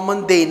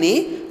 कॉमन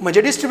देणे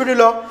म्हणजे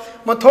डिस्ट्रीब्युटिव्ह लॉ.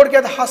 मग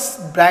थोडक्यात हा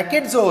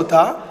ब्रॅकेट जो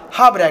होता,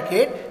 हा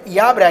ब्रॅकेट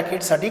या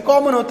ब्रॅकेटसाठी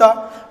कॉमन होता.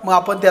 मग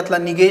आपण त्यातला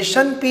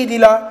निगेशन पी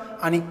दिला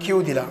आणि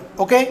क्यू दिला.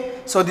 Okay,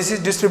 so this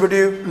is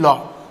distributive law.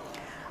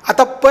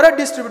 आता परत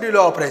डिस्ट्रीब्युटिव्ह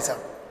लॉ वापरायचा.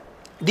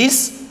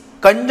 दिस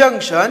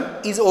कंजंक्शन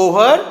इज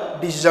ओव्हर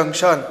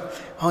डिसजंक्शन.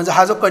 म्हणजे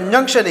हा जो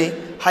कंजंक्शन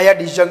आहे हा या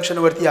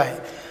डिसजंक्शनवरती आहे.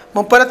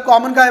 मग परत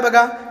कॉमन काय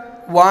बघा,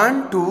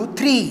 1 2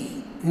 3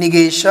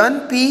 negation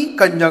P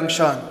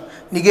conjunction.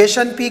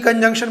 Negation P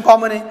conjunction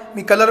common आहे,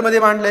 मी कलरमध्ये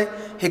मांडलंय.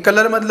 हे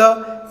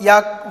कलरमधलं या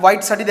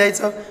व्हाईटसाठी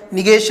द्यायचं.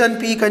 Negation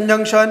P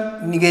conjunction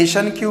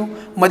negation Q,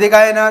 मध्ये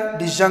काय येणार?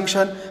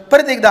 डिसजंक्शन.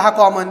 परत एकदा हा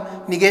कॉमन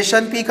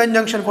निगेशन पी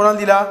कंजंक्शन कोणाला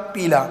दिला?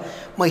 पीला.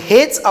 मग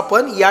हेच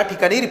आपण या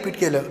ठिकाणी रिपीट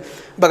केलं.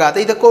 बघा आता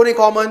इथं कोण आहे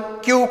कॉमन?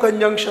 Q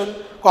conjunction.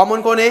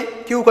 कॉमन कोण आहे?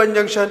 Q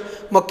conjunction.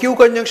 मग क्यू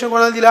कंजंक्शन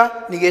कोणाला दिला?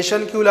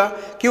 निगेशन क्यूला.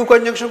 क्यू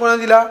कंजंक्शन कोणाला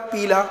दिला?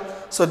 पीला.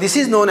 So this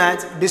is non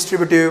as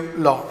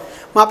distributive law.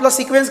 मग आपला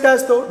सिक्वेन्स काय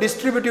असतो?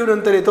 डिस्ट्रीब्युटिव्ह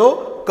नंतर येतो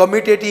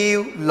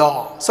commutative law,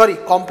 sorry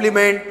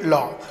complement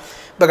law.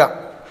 बघा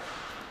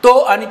तो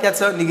आणि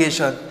त्याचं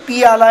निगेशन,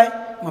 पी आलाय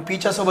मग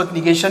पीच्या सोबत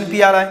निगेशन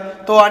पी आलाय,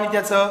 तो आणि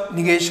त्याचं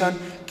निगेशन,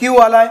 क्यू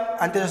आलाय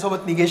आणि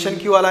त्याच्यासोबत निगेशन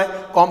क्यू आलाय,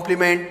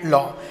 कॉम्प्लिमेंट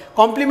लॉ.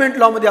 कॉम्प्लिमेंट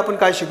लॉमध्ये आपण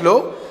काय शिकलो?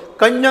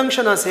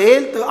 कंजंक्शन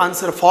असेल तर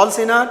आन्सर फॉल्स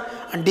येणार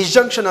आणि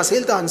डिसजंक्शन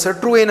असेल तर आन्सर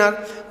ट्रू येणार.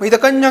 मग इथं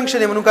कंजंक्शन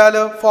आहे म्हणून काय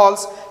आलं?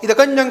 फॉल्स. इथं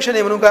कंजंक्शन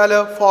आहे म्हणून काय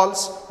आलं?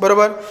 फॉल्स,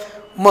 बरोबर.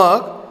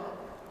 मग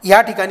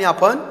या ठिकाणी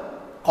आपण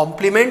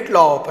कॉम्प्लिमेंट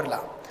लॉ वापरला.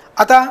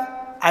 आता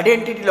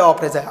आयडेंटिटी लॉ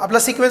वापरायचा आहे. आपला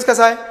सिक्वेन्स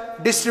कसा आहे?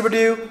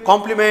 Distributive,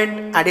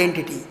 complement,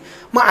 identity.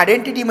 मग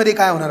आयडेंटिटीमध्ये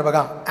काय होणार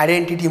बघा?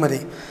 आयडेंटिटीमध्ये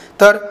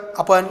तर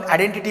आपण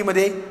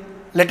आयडेंटिटीमध्ये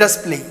लेटस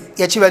प्ले,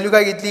 याची व्हॅल्यू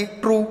काय घेतली?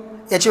 ट्रू.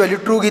 याची व्हॅल्यू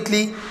ट्रू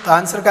घेतली तर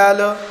आन्सर काय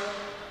आलं?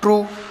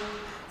 ट्रू.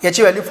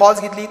 याची व्हॅल्यू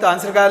फॉल्स घेतली तर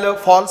आन्सर काय आलं?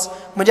 फॉल्स.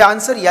 म्हणजे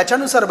आन्सर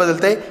याच्यानुसार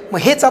बदलतं आहे. मग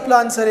हेच आपलं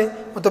आन्सर आहे.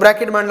 मग तो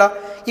ब्रॅकेट मांडला.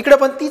 इकडे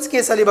पण तीच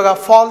केस आली बघा,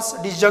 फॉल्स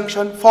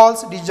डिसजंक्शन,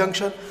 फॉल्स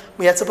डिसजंक्शन.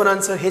 मग याचं पण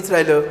आन्सर हेच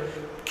राहिलं,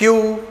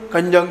 Q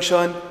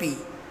conjunction P.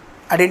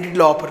 Identity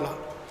law वापरला.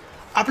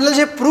 आपल्याला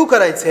जे प्रूव्ह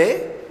करायचं आहे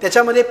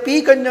त्याच्यामध्ये पी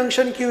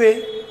कंजंक्शन क्यू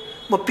आहे.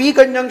 मग पी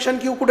कंजंक्शन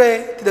क्यू कुठे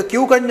आहे? तिथं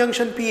क्यू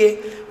कंजंक्शन पी आहे.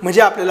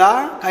 म्हणजे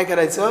आपल्याला काय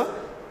करायचं?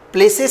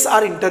 Places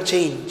R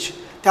interchange.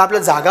 त्या आपल्या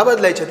जागा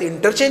बदलायच्या, ते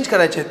इंटरचेंज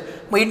करायचे आहेत.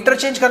 मग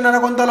इंटरचेंज करणारा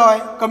कोणता लॉ आहे?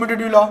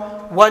 Commutative law.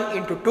 1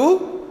 × 2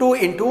 2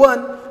 × 1.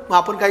 मग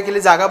आपण काय केले?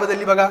 जागा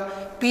बदलली बघा.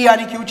 पी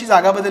आणि क्यूची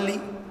जागा बदलली,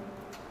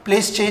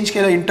 प्लेस चेंज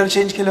केलं,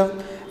 इंटरचेंज केलं.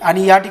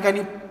 आणि या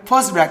ठिकाणी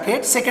फर्स्ट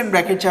ब्रॅकेट सेकंड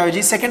ब्रॅकेटच्या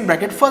ऐवजी सेकंड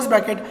ब्रॅकेट फर्स्ट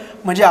ब्रॅकेट,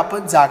 म्हणजे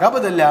आपण जागा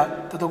बदलल्या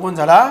तर तो कोण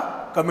झाला?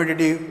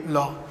 Commutative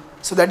law.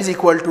 So that is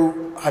equal to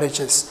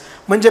RHS.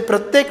 म्हणजे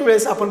प्रत्येक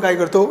वेळेस आपण काय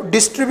करतो?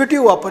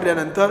 डिस्ट्रीब्युटिव्ह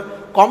वापरल्यानंतर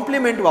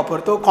कॉम्प्लिमेंट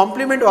वापरतो,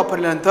 कॉम्प्लिमेंट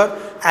वापरल्यानंतर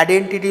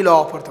आयडेंटिटी लॉ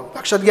वापरतो.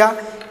 लक्षात घ्या,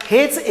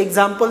 हेच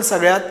एक्झाम्पल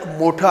सगळ्यात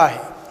मोठं आहे.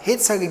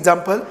 हेच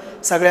एक्झाम्पल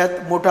सगळ्यात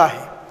मोठं आहे.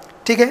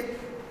 ठीक आहे.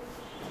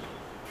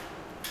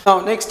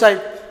 Now next type,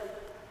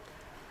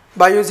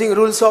 by using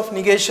rules of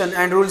negation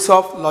and rules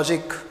of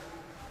logic.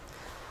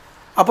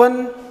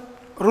 आपण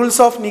रूल्स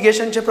ऑफ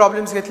निगेशनचे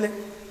प्रॉब्लेम्स घेतले,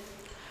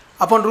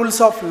 आपण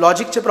रूल्स ऑफ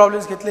लॉजिकचे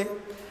प्रॉब्लेम्स घेतले.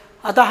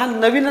 आता हा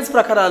नवीनच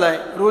प्रकार आला आहे,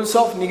 rules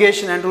of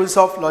negation and rules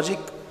of logic.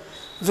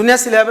 जुन्या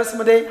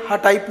सिलेबसमध्ये हा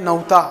टाईप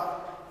नव्हता,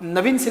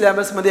 नवीन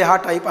सिलेबसमध्ये हा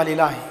टाईप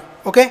आलेला आहे.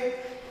 ओके,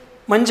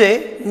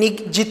 म्हणजे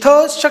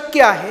जिथं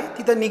शक्य आहे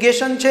तिथं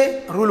निगेशनचे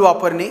रूल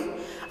वापरणे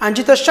आणि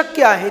जिथं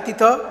शक्य आहे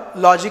तिथं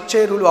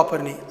लॉजिकचे रूल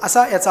वापरणे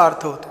असा याचा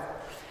अर्थ होतो.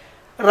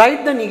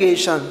 राईट द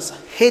निगेशन्स,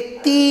 हे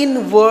 3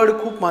 वर्ड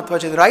खूप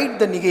महत्त्वाचे आहेत. राईट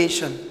द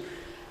निगेशन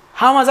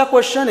हा माझा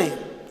क्वेश्चन आहे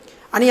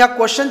आणि या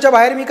क्वेश्चनच्या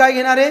बाहेर मी काय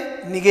घेणार आहे?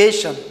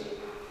 निगेशन.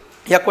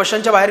 या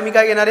क्वेश्चनच्या बाहेर मी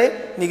काय घेणार आहे?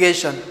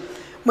 निगेशन.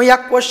 मग या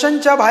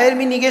क्वेश्चनच्या बाहेर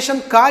मी निगेशन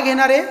का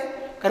घेणार आहे?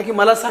 कारण की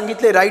मला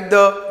सांगितले राईट द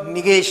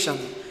निगेशन,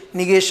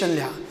 निगेशन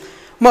लिहा.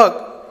 मग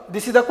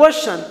दिस is the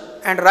question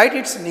and write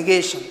it's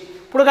negation.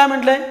 पुढे काय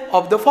म्हटलंय?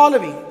 Of the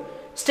following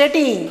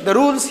stating the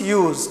rules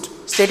used,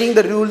 stating the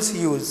rules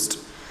used.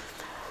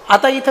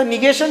 आता इथं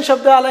निगेशन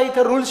शब्द आला,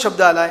 इथं रूल्स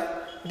शब्द आला आहे.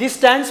 दिस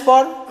stands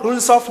for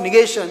rules of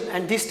negation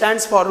and this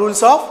stands for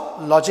rules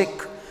of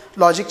logic.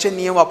 लॉजिकचे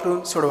नियम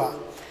वापरून सोडवा.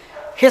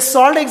 हे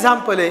सॉल्ड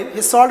एक्झाम्पल आहे,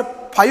 हे सॉल्ड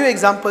 5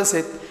 एक्झाम्पल्स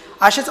आहेत.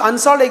 असेच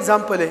अनसॉल्ड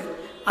एक्झाम्पल आहे.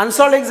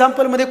 अनसॉल्ड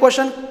एक्झाम्पलमध्ये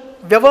क्वेश्चन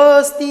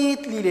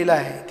व्यवस्थित लिहिलेला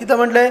आहे. तिथं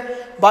म्हटलं आहे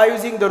by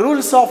using the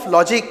rules of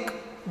logic.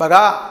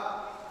 बघा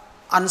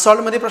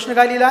अनसॉल्डमध्ये प्रश्न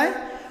काय लिहिला आहे?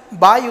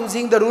 By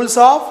using the rules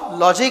of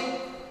logic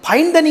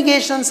find the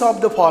निगेशन्स of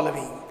the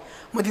following.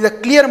 मग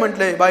तिथं क्लिअर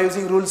म्हटलं आहे by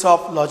using rules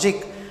of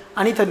logic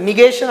आणि इथं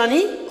निगेशन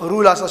आणि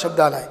रूल असा शब्द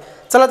आला आहे.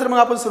 चला तर मग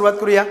आपण सुरुवात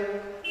करूया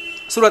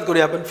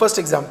आपण. First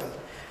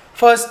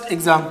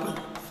example.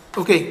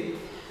 ओके,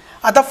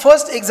 आता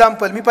फर्स्ट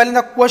एक्झाम्पल मी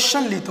पहिल्यांदा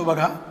क्वेश्चन लिहितो.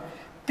 बघा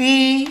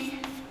P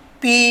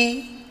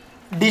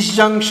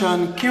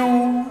disjunction Q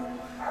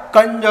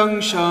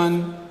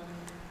conjunction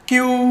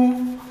Q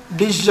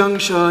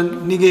disjunction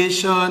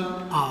negation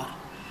R.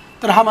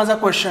 तर हा माझा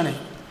क्वेश्चन आहे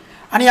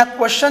आणि या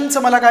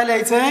क्वेश्चनचं मला काय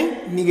लिहायचं आहे?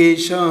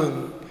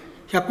 निगेशन.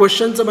 ह्या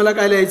क्वेश्चनचं मला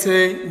काय लिहायचं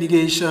आहे?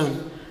 Negation.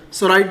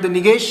 So write the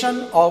negation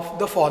of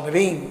the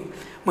following.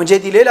 म्हणजे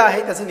दिलेलं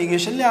आहे त्याचं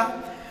निगेशन लिहा.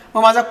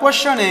 मग माझा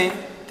क्वेश्चन आहे,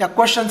 त्या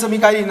क्वेश्चनचं मी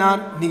काय लिहिणार?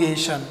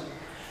 निगेशन.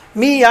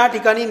 मी या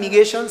ठिकाणी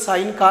निगेशन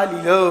साईन का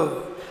लिहिलं?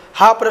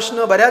 हा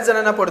प्रश्न बऱ्याच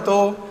जणांना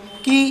पडतो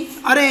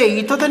की अरे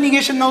इथं तर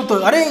निगेशन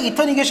नव्हतं, अरे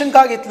इथं निगेशन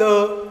का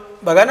घेतलं?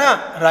 बघा ना,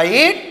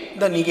 राईट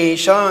द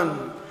निगेशन.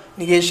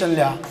 निगेशन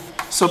लिहा.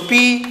 So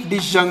P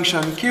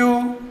disjunction Q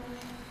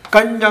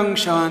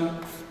conjunction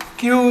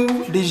Q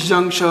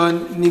disjunction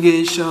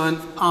negation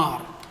R.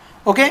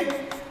 Okay,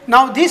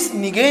 now this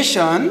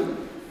negation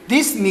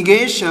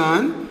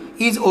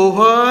is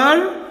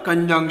over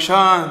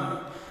conjunction.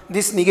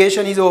 This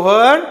negation is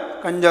over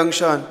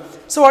conjunction.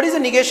 So what is the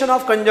negation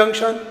of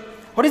conjunction?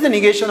 What is the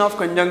negation of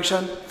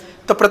conjunction?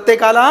 तर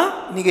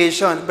प्रत्येकाला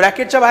negation.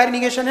 ब्रॅकेटच्या बाहेर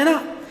negation आहे ना,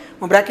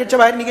 मग ब्रॅकेटच्या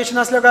बाहेर negation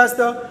असलं काय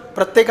असतं?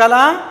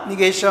 प्रत्येकाला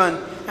negation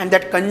and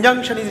that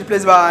conjunction is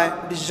replace by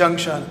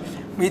disjunction.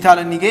 मी इथं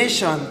आलं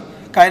निगेशन.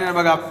 काय नाही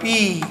बघा,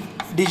 पी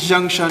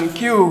डिसजंक्शन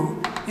क्यू.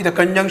 इथं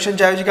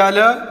कंजंक्शनच्या ऐवजी काय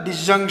आलं?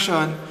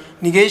 Disjunction.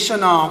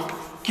 Negation of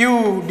Q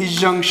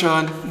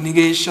disjunction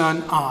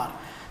negation R.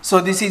 So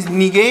this is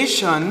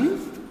negation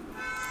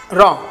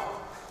wrong.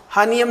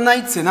 हा नियम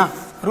नाहीच आहे ना.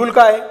 रूल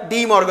काय?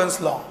 D Morgan's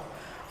law.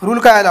 रूल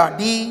काय आला?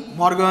 D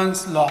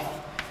Morgan's law.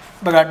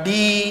 बघा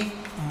डी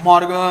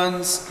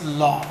मॉर्गन्स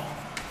लॉ.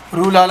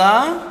 रूल आला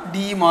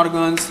डी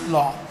मॉर्गन्स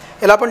लॉ.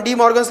 याला आपण डी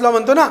मॉर्गन्स लॉ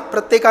म्हणतो ना,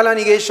 प्रत्येकाला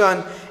negation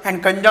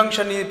and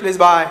conjunction is replace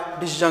by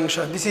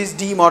disjunction. This is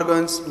D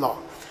Morgan's law.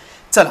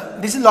 चला,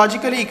 दिस इज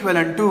लॉजिकली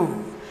इक्विव्हॅलंट टू.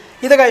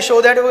 इथं काय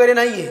शो दॅट वगैरे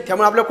नाही आहे,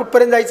 त्यामुळे आपल्याला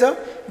कुठपर्यंत जायचं?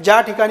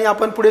 ज्या ठिकाणी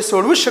आपण पुढे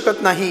सोडवूच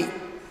शकत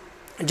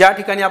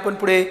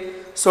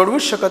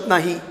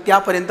नाही,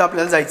 त्यापर्यंत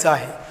आपल्याला जायचं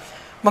आहे.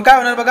 मग काय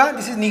होणार बघा?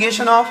 दिस is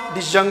negation of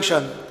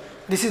disjunction.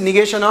 This is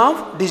negation of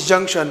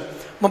disjunction.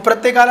 मग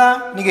प्रत्येकाला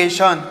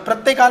निगेशन.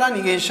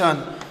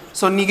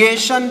 So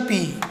negation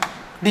P.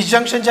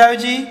 डिसजंक्शनच्या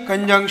ऐवजी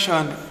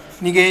conjunction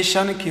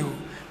negation Q.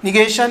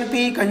 Negation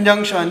P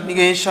conjunction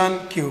negation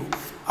Q.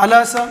 आलं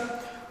असं.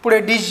 पुढे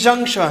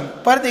डिसजंक्शन,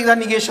 परत एकदा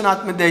निगेशन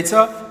आतमध्ये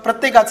द्यायचं.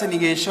 प्रत्येकाचं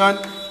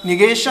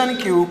negation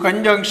Q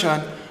conjunction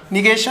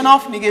negation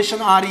of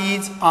negation R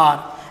is R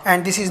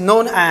and this is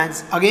non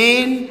as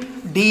again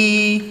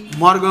D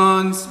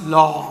Morgan's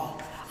law.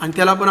 आणि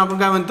त्याला पण आपण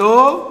काय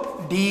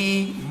म्हणतो?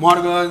 D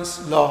Morgan's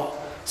law.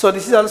 So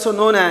this is also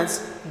non as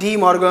D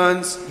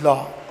Morgan's law.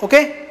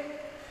 Okay,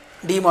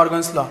 D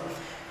Morgan's law.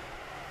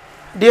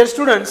 Dear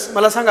students,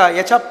 मला सांगा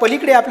याच्या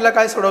पलीकडे आपल्याला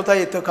काय सोडवता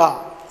येतं का?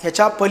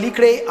 याच्या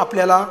पलीकडे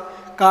आपल्याला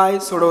काय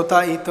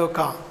सोडवता येतं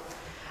का?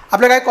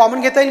 आपल्याला काय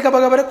कॉमन घेता येईल का?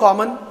 बघा बरं,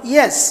 कॉमन.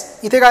 येस,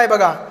 इथे काय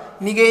बघा?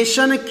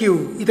 Negation Q.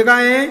 इथं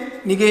काय आहे?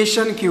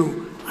 Negation Q.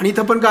 आणि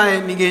इथं पण काय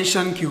आहे?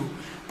 Negation Q.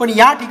 पण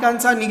या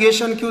ठिकाणचा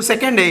निगेशन क्यू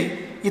सेकंड आहे,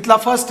 इथला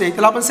फर्स्ट आहे,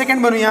 त्याला आपण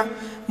सेकंड बनवूया.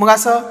 मग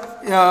असं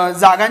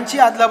जागांची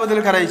अदलाबदल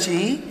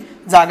करायची,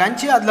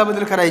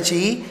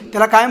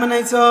 त्याला काय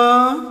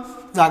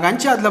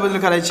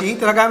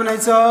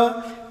म्हणायचं?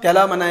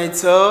 त्याला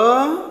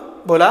म्हणायचं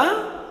बोला,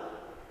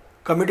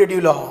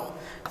 कम्युटेटिव्ह लॉ.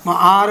 मग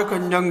R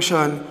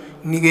conjunction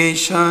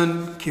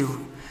negation Q,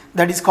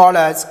 that is called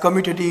as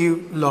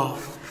commutative law.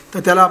 तर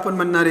त्याला आपण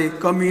म्हणणार आहे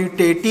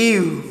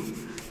commutative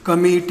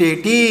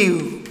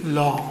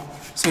law.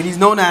 So it is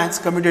non as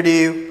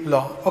commutative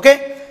law. Okay,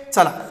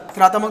 चला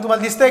तर आता मग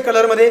तुम्हाला दिसतंय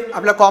कलरमध्ये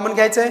आपल्याला कॉमन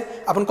घ्यायचं आहे.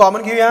 आपण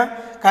कॉमन घेऊया.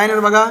 काय नाही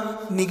बघा,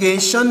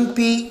 निगेशन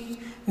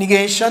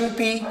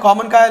पी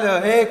कॉमन काय आलं?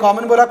 हे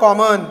कॉमन बोला,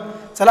 कॉमन.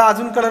 चला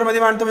अजून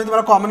कलरमध्ये मांडतो म्हणजे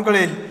तुम्हाला कॉमन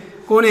कळेल.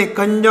 कोण आहे?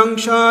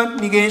 Conjunction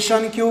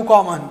negation Q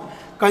common,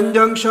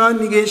 conjunction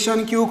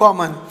negation Q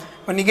common.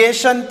 पण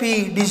निगेशन पी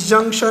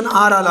डिसजंक्शन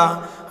आर आला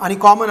आणि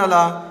कॉमन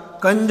आला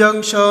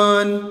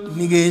conjunction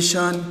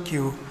negation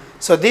Q.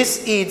 So this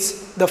is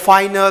the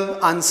final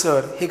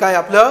answer. हे काय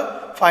आपलं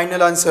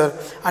फायनल आन्सर.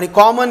 आणि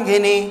कॉमन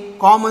घेणे,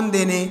 कॉमन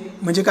देणे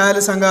म्हणजे काय आलं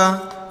सांगा?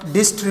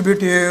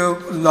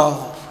 Distributive law.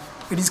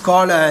 It is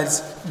called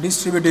as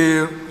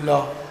distributive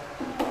law.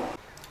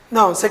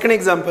 Now second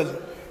example.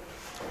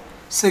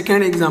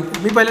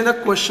 मी पहिल्यांदा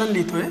क्वेश्चन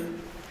लिहितोय.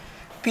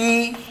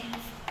 P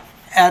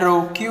arrow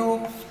Q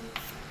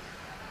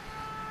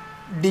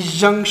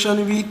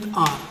disjunction with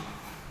R.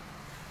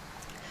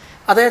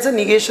 आता याचं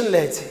निगेशन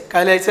लिहायचं आहे.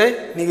 काय लिहायचं आहे?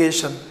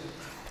 Negation.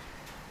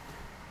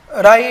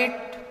 Write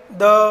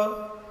the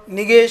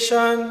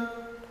negation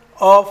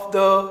of the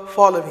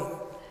following.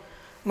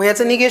 मग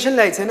याचं निगेशन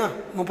लिहायचं आहे ना,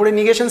 मग पुढे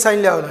निगेशन साईन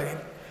लिहावं लागेल.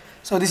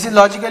 So this is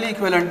logically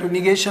equivalent to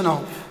negation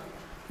of,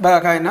 बघा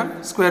काय ना,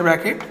 square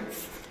bracket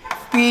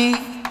P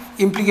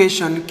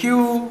implication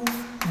Q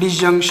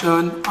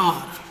disjunction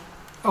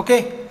R. Okay.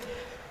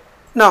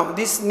 Now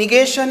this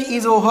negation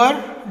is over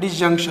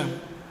disjunction.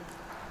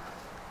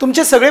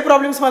 तुमचे सगळे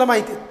प्रॉब्लेम्स मला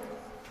माहिती आहेत.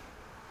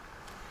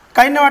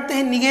 काहींना वाटतं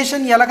हे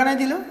निगेशन याला का नाही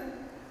दिलं,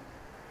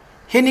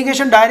 हे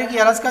निगेशन डायरेक्ट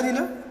यालाच का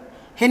दिलं,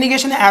 हे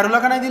निगेशन ॲरोला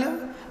का नाही दिलं.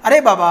 अरे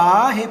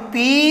बाबा, हे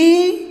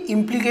पी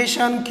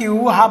इम्प्लिकेशन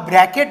क्यू हा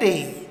ब्रॅकेट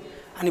आहे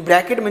आणि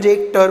ब्रॅकेट म्हणजे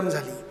एक टर्म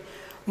झाली.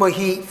 मग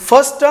ही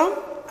फर्स्ट टर्म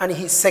आणि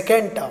ही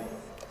second term,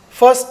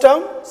 first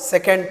term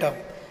second term,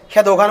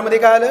 ह्या दोघांमध्ये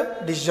काय आलं?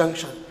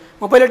 डिसजंक्शन.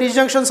 मग पहिलं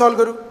डिसजंक्शन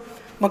सॉल्व्ह करू.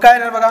 मग काय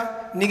येणार बघा?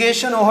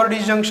 Negation over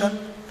disjunction.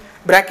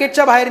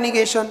 ब्रॅकेटच्या बाहेर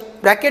निगेशन,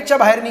 ब्रॅकेटच्या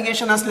बाहेर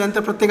निगेशन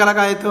असल्यानंतर प्रत्येकाला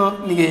काय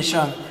येतं?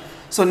 Negation.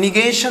 So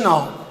negation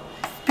of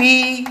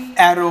P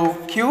arrow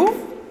Q.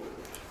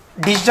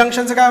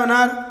 डिसजंक्शनचं काय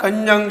होणार?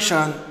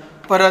 कंजंक्शन,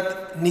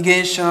 परत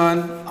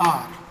negation R.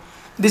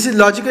 This is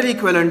logically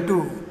equivalent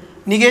to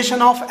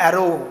negation of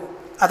arrow.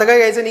 आता काय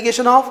घ्यायचं?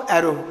 Negation of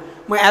arrow.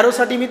 मग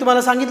ॲरोसाठी मी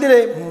तुम्हाला सांगितलेलं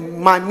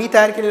आहे, मी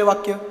तयार केलेलं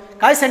वाक्य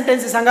काय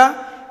सेंटेन्स आहे सांगा?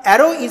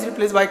 Arrow is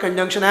replace by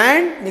conjunction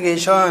and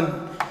negation.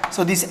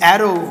 So this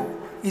arrow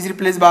is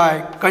replaced by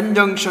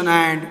conjunction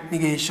and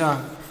negation.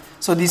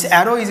 So this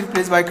arrow is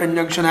replaced by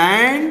conjunction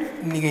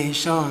and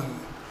negation.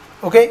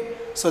 Okay,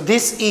 so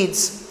this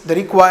is the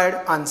required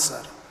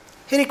answer.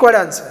 हे required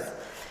answer आहे.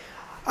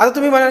 आता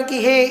तुम्ही म्हणाल की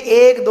हे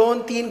 1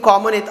 2 3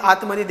 common आहेत,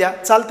 आतमध्ये द्या,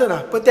 चालतं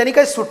ना, पण त्यांनी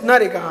काय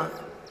सुटणार आहे का?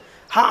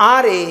 हा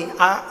आर आहे,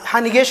 हा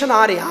निगेशन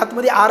आर आहे,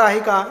 आतमध्ये आर आहे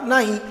का?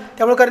 नाही,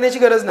 त्यामुळे करण्याची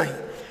गरज नाही.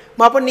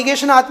 मग आपण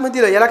निगेशन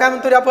आतमध्ये दिलं, याला काय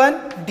म्हणतो रे आपण?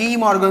 D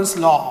Morgan's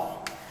law.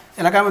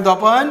 याला काय म्हणतो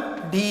आपण?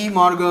 D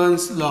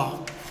Morgan's law.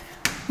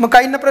 मग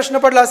काहींना प्रश्न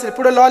पडला असेल,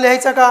 पुढे लॉ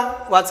लिहायचा का?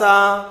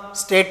 वाचा,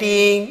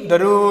 स्टेटिंग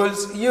द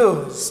रूल्स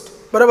यूज्ड.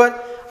 बरोबर.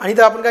 आणि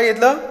तर आपण काय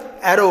घेतलं?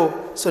 Arrow.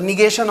 So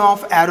negation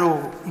of arrow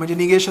म्हणजे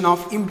negation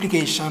of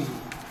implication,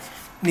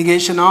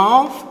 negation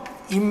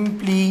of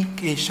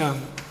implication.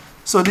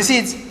 So this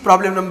is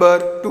problem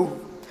number 2.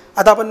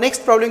 आता आपण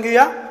नेक्स्ट प्रॉब्लेम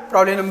घेऊया.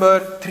 Problem number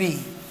 3.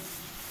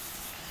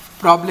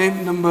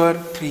 प्रॉब्लेम नंबर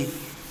 3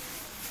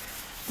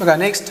 बघा.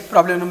 Next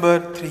problem number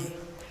 3.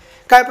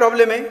 काय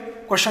प्रॉब्लेम आहे?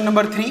 Question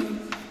number 3.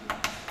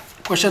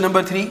 Question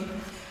number 3.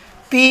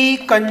 P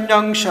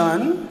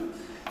conjunction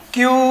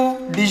Q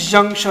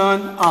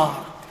disjunction R.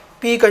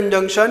 P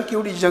conjunction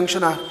Q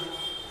disjunction R.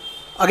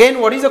 Again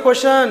what is the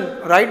question?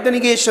 Write the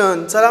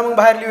negation. चला मग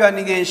बाहेर लिहूया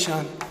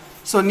negation.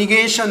 So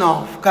negation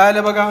of काय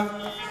आलं बघा?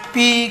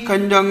 P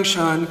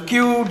conjunction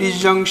Q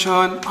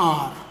disjunction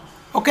R.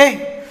 Okay.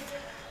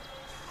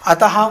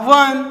 आता हा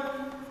 1,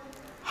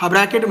 हा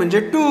ब्रॅकेट म्हणजे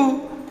 2,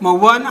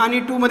 मग 1 आणि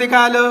 2 मध्ये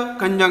काय आलं?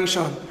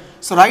 Conjunction.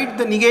 So write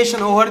the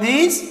negation over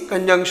this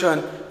conjunction.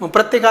 मग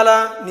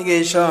प्रत्येकाला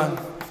निगेशन.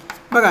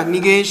 बघा,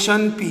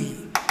 निगेशन पी,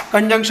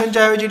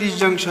 कंजंक्शनच्या ऐवजी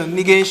disjunction,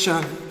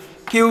 negation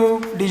Q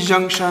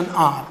disjunction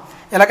R.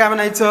 याला काय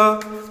म्हणायचं?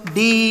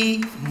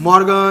 D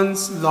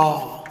Morgan's law.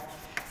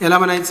 याला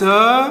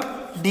म्हणायचं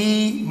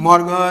D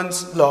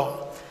Morgan's law.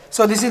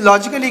 So this is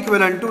logically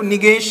equivalent to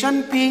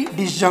negation P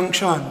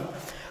disjunction.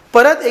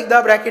 परत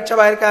एकदा ब्रॅकेटच्या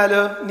बाहेर काय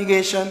आलं?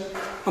 निगेशन.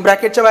 मग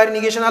ब्रॅकेटच्या बाहेर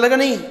निगेशन आलं का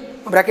नाही?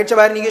 ब्रॅकेटच्या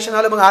बाहेर निगेशन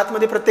आलं, मग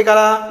आतमध्ये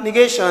प्रत्येकाला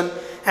negation.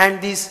 And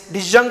this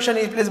disjunction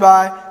is replaced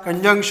by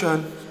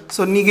conjunction.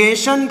 So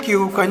negation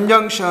Q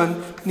conjunction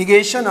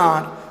negation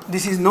R.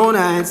 This is non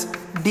as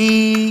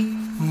D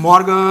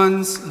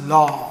Morgan's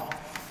law.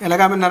 याला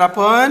काय म्हणणार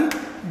आपण?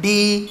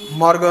 D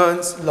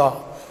Morgan's law.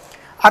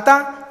 आता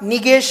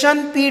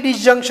निगेशन पी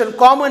डिसजंक्शन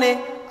कॉमन आहे,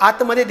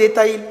 आतमध्ये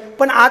देता येईल,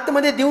 पण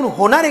आतमध्ये देऊन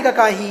होणार आहे का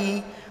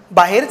काही?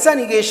 बाहेरचा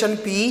निगेशन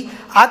पी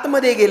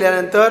आतमध्ये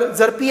गेल्यानंतर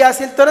जर पी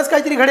असेल तरच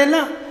काहीतरी घडेल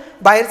ना.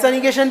 बाहेरचा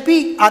निगेशन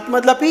पी,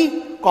 आतमधला पी,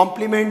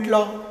 कॉम्प्लिमेंट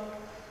लॉ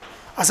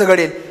असं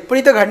घडेल. पण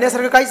इथं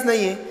घडण्यासारखं काहीच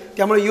नाही आहे,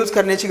 त्यामुळे यूज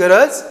करण्याची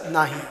गरज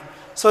नाही.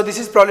 So this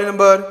is problem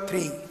number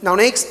 3. Now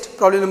next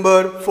problem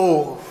number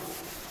 4.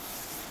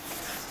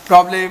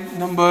 Problem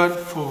number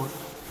 4.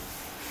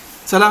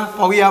 चला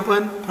पाहूया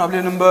आपण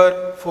प्रॉब्लेम नंबर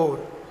 4.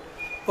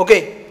 ओके,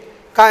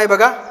 काय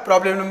बघा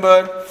problem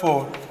number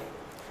 4.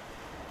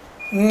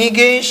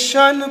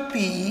 Negation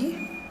P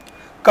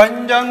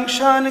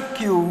conjunction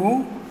Q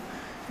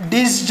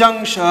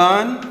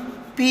disjunction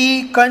P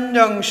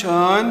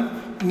conjunction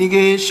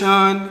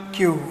negation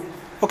Q.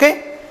 Okay,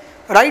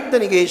 write the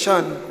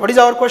negation. What is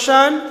our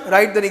question?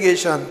 Write the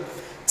negation.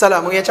 चला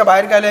मग याच्या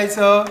बाहेर काय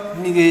लिहायचं?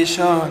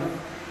 निगेशन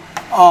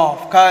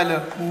ऑफ काय आलं?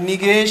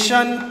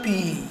 Negation P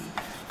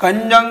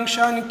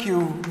conjunction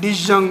Q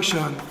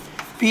disjunction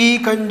P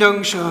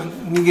conjunction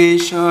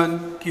negation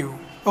Q.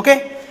 Okay,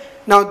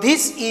 now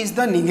this is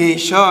the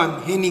negation.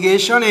 हे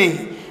negation आहे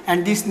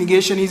and this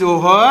negation is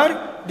over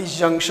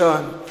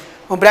disjunction.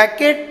 मग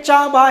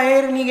ब्रॅकेटच्या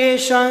बाहेर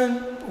निगेशन,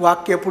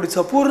 वाक्य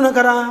पुढचं पूर्ण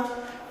करा.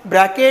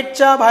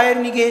 ब्रॅकेटच्या बाहेर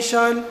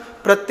निगेशन,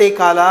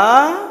 प्रत्येकाला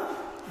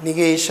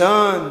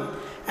negation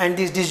and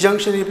this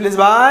disjunction replace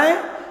by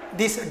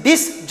this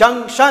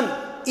disjunction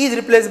is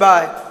replace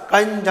by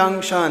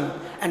conjunction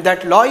and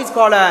that law is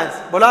called as,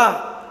 बोला,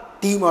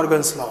 D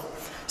Morgan's law.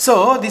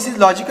 So this is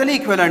logically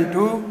equivalent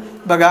to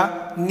बघा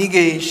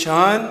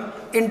negation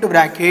into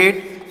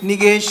bracket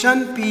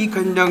negation P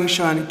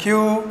conjunction Q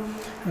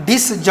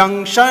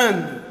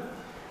disjunction.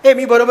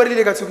 मी बरोबर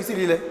लिहिले का चुकीचं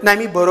लिहिलंय? नाही,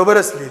 मी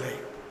बरोबरच लिहिलंय.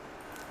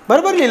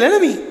 बरोबर लिहिलंय ना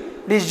मी?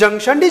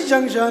 डिसजंक्शन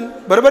डिसजंक्शन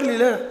बरोबर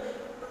लिहिलं.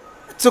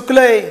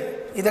 चुकलंय,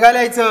 इथं काय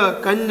लिहायचं?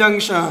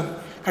 कंजंक्शन.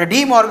 कारण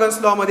डी मॉर्गन्स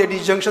लॉमध्ये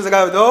डिसजंक्शनचं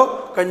काय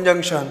होतं?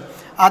 कंजंक्शन.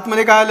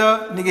 आतमध्ये काय आलं?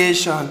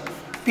 Negation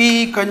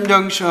P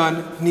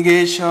conjunction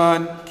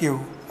negation Q.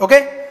 Okay,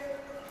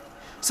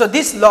 so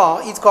this law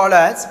is called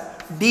as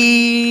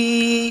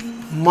D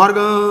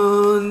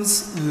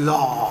Morgan's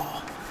law.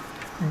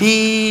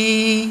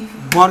 D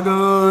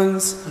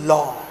Morgan's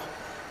law.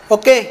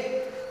 Okay,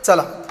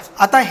 चला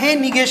आता हे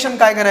निगेशन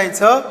काय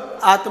करायचं?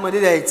 आतमध्ये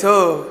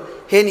द्यायचं.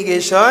 हे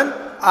निगेशन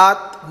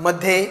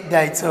आतमध्ये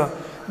द्यायचं.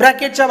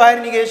 ब्रॅकेटच्या बाहेर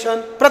निगेशन,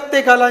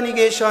 प्रत्येकाला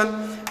negation.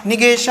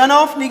 Negation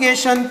of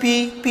negation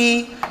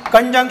P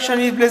conjunction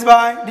replace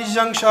by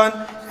disjunction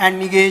and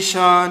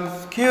negation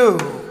Q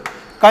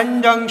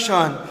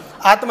conjunction.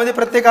 आतमध्ये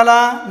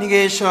प्रत्येकाला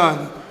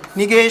निगेशन.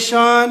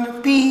 निगेशन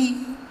P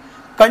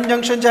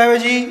कंजंक्शनच्या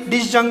ऐवजी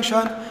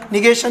disjunction.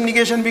 Negation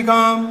negation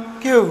become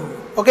Q.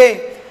 Okay,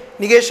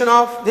 negation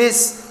of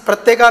this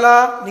प्रत्येकाला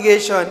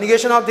निगेशन.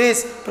 निगेशन ऑफ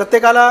धिस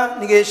प्रत्येकाला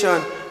negation.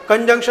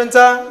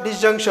 कंजंक्शनचा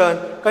disjunction,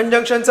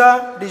 कंजंक्शनचा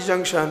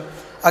disjunction.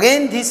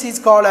 Again this is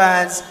called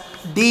as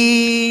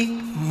D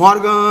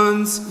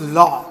Morgan's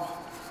law.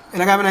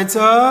 याला काय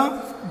म्हणायचं?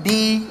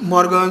 D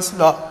Morgan's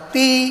law.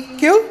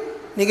 PQ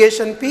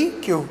negation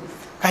PQ.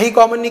 काही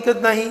common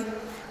निघत नाही,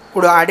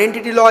 कुठं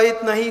identity law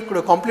येत नाही,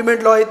 कुठं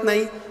कॉम्प्लिमेंट लॉ येत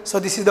नाही. So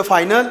this is the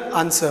final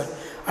answer.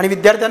 आणि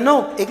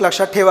विद्यार्थ्यांनो एक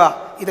लक्षात ठेवा,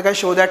 इथं काही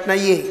शो दॅट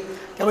नाही आहे,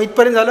 त्यामुळे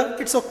इथपर्यंत झालं,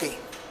 इट्स ओके.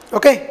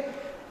 ओके,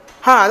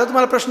 हां, आता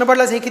तुम्हाला प्रश्न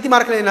पडलाच हे किती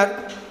मार्कला येणार?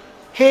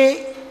 हे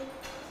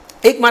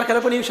 1 मार्काला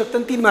पण येऊ शकतं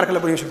आणि 3 मार्काला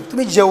पण येऊ शकतं.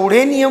 तुम्ही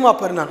जेवढे नियम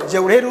वापरणार,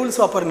 जेवढे रूल्स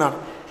वापरणार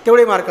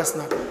तेवढे मार्क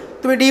असणार.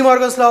 तुम्ही डी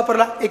मॉर्गन्स लॉ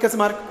वापरला 1च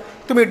मार्क.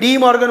 तुम्ही डी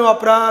मॉर्गन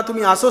वापरा,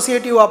 तुम्ही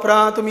असोसिएटिव्ह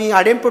वापरा, तुम्ही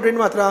आयडेम्पोटेंट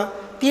वापरा,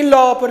 3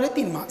 लॉ वापरले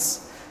 3 marks.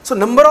 So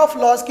number of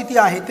lodge किती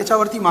आहेत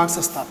त्याच्यावरती मार्क्स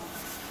असतात.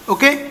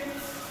 Okay,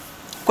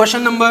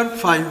 question number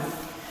 5.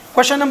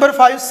 Question number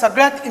 5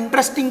 सगळ्यात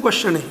इंटरेस्टिंग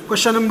क्वेश्चन आहे.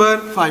 क्वेश्चन नंबर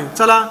 5,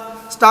 चला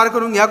स्टार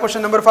करून घ्या.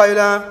 Question number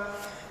 5ला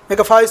make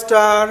a 5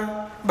 star.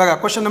 बघा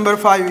question number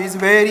 5 is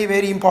very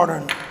very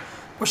important.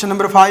 Question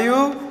number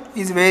 5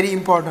 is very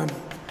important.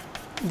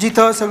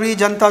 जिथं सगळी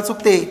जनता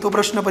चुकते तो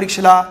प्रश्न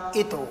परीक्षेला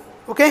येतो.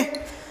 ओके,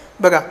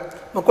 बघा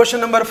मग question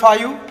number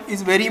 5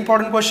 is very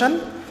important question.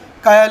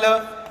 काय आलं?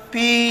 P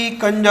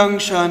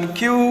conjunction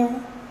Q.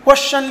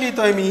 क्वेश्चन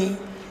लिहितोय मी.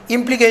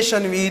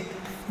 Implication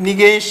with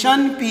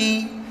negation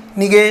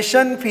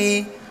P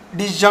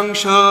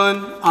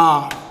disjunction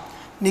R.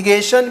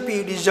 Negation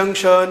P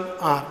disjunction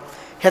R.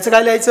 ह्याचं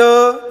काय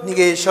लिहायचं?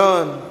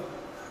 निगेशन.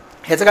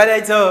 ह्याचं काय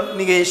लिहायचं?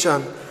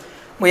 निगेशन.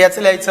 मग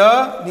याचं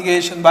लिहायचं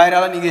निगेशन. बाहेर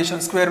आला negation,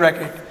 square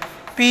bracket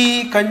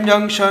P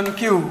conjunction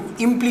Q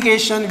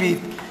implication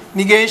with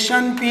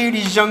negation P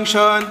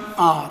disjunction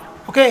R.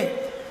 Okay,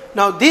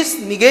 now this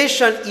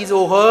negation is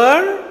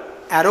over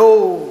arrow.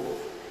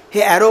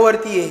 हे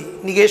ॲरोवरती आहे,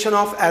 निगेशन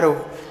ऑफ ॲरो.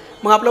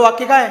 मग आपलं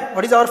वाक्य काय?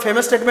 What is our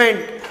famous statement?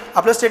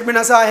 आपलं स्टेटमेंट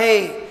असं आहे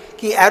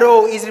की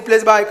arrow is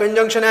replace by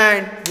conjunction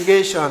and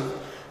negation.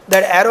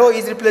 That arrow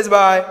is replace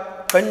by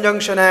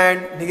conjunction and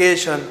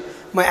negation.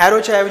 मग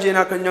ॲरोच्या ऐवजी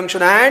येणार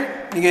conjunction and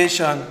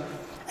negation.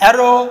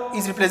 Arrow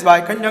is replace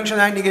by conjunction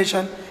and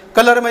negation.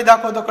 कलरमध्ये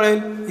दाखवतो कळेल,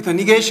 इथं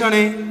निगेशन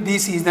आहे.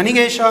 दिस is the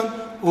negation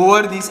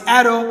over this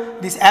arrow.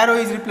 This arrow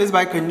is replace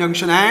by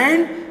conjunction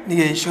and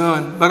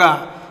negation. बघा,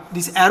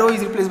 दिस arrow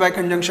is replace by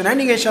conjunction and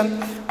negation.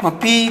 मग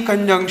P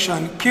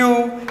conjunction Q,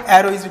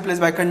 arrow is replace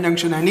by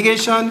conjunction and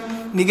negation.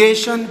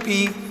 Negation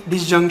P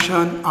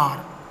disjunction R.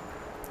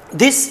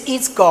 This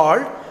is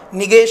called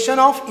negation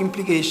of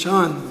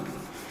implication.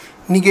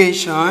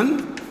 Negation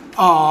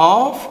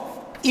of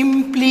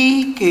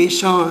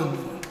implication.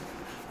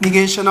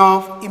 Negation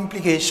of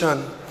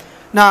implication.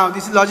 Now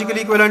this is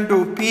logically equivalent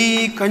to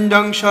P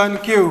conjunction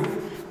Q.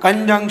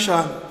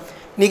 Conjunction.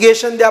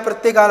 Negation द्या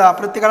प्रत्येकाला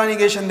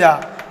negation द्या.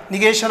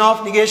 Negation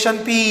of negation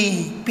P.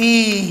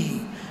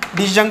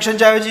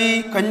 Disjunctionच्या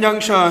ऐवजी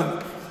conjunction.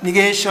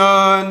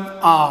 Negation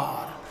R.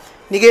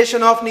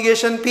 Negation of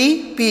negation P.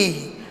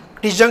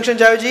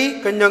 Disjunctionच्या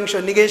ऐवजी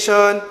conjunction.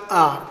 Negation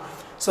R.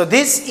 So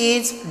this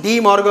is De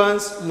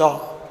Morgan's law.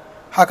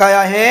 हा काय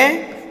आहे?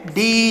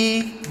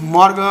 De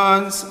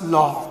Morgan's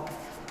law.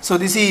 So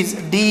this is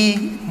De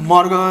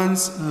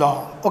Morgan's law.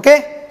 Okay?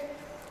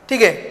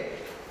 ठीक आहे.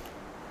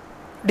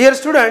 Dear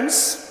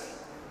students,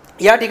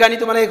 या ठिकाणी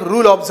तुम्हाला एक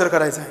रूल ऑब्झर्व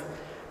करायचा आहे.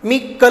 मी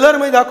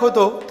कलरमध्ये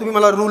दाखवतो, तुम्ही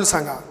मला रूल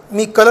सांगा.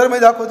 मी कलरमध्ये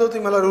दाखवतो, तुम्ही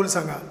मला रूल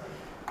सांगा.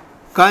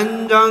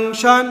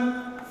 कंजंक्शन,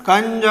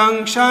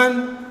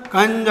 कंजंक्शन,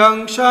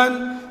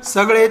 कंजंक्शन,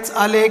 सगळेच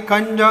आले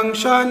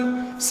कंजंक्शन,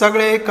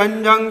 सगळे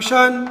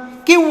कंजंक्शन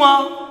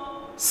किंवा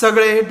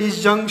सगळे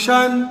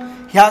डिसजंक्शन.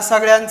 ह्या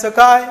सगळ्यांचं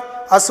काय?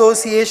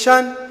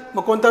 असोसिएशन.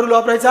 मग कोणता रूल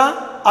वापरायचा?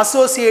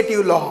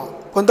 Associative law.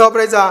 कोणता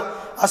वापरायचा?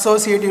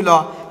 Associative law.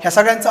 ह्या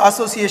सगळ्यांचं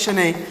असोसिएशन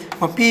आहे.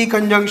 मग P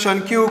conjunction,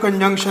 Q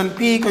conjunction,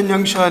 P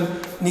conjunction,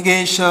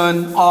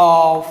 negation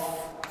of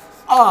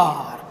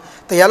R.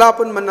 तर याला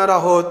आपण म्हणणार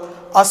आहोत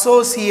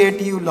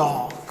असोसिएटिव्ह लॉ.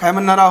 काय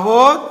म्हणणार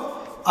आहोत?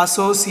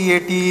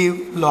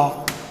 Associative law.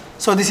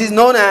 So this is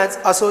non as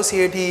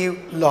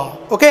associative law.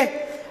 Okay.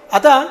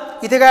 आता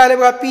इथे काय आलं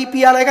बघा?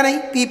 पी आलाय का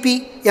नाही?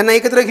 पी यांना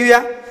एकत्र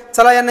घेऊया.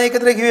 चला यांना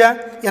एकत्र घेऊया,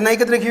 यांना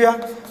एकत्र घेऊया.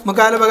 मग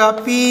काय आलं बघा?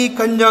 P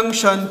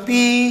conjunction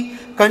P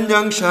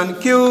conjunction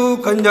Q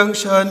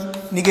conjunction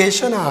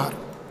negation R.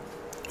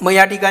 मग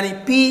या ठिकाणी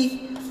पी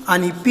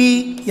आणि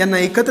पी यांना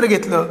एकत्र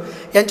घेतलं,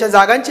 यांच्या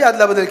जागांची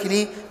अदलाबदल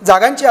केली.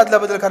 जागांची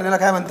अदलाबदल करण्याला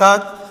काय म्हणतात?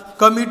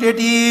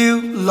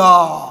 Commutative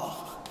law.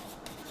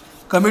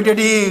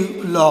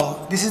 Commutative law.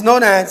 This is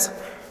non as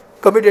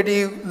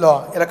commutative law.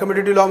 याला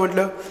कम्युटेटिव्ह लॉ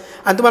म्हटलं.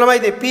 आणि तुम्हाला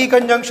माहिती आहे P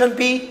conjunction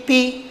P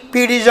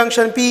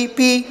disjunction P.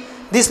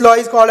 This law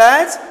is called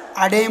as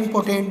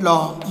idempotent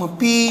law. मग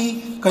P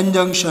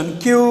conjunction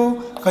Q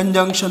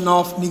conjunction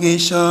of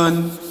negation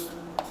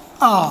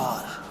R.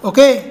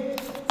 Okay.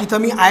 इथं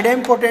मी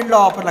idempotent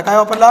law वापरला. काय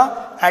वापरला?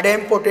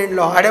 idempotent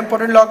law.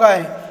 idempotent law काय?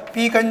 P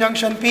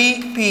conjunction P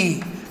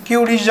Q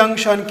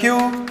disjunction Q.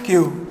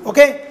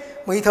 Okay.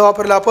 मग इथं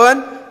वापरला आपण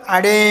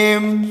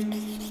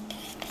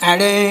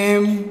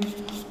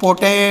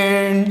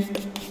idempotent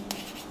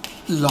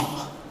law.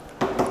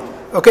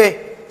 Okay.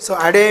 So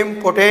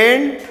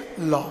idempotent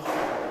law.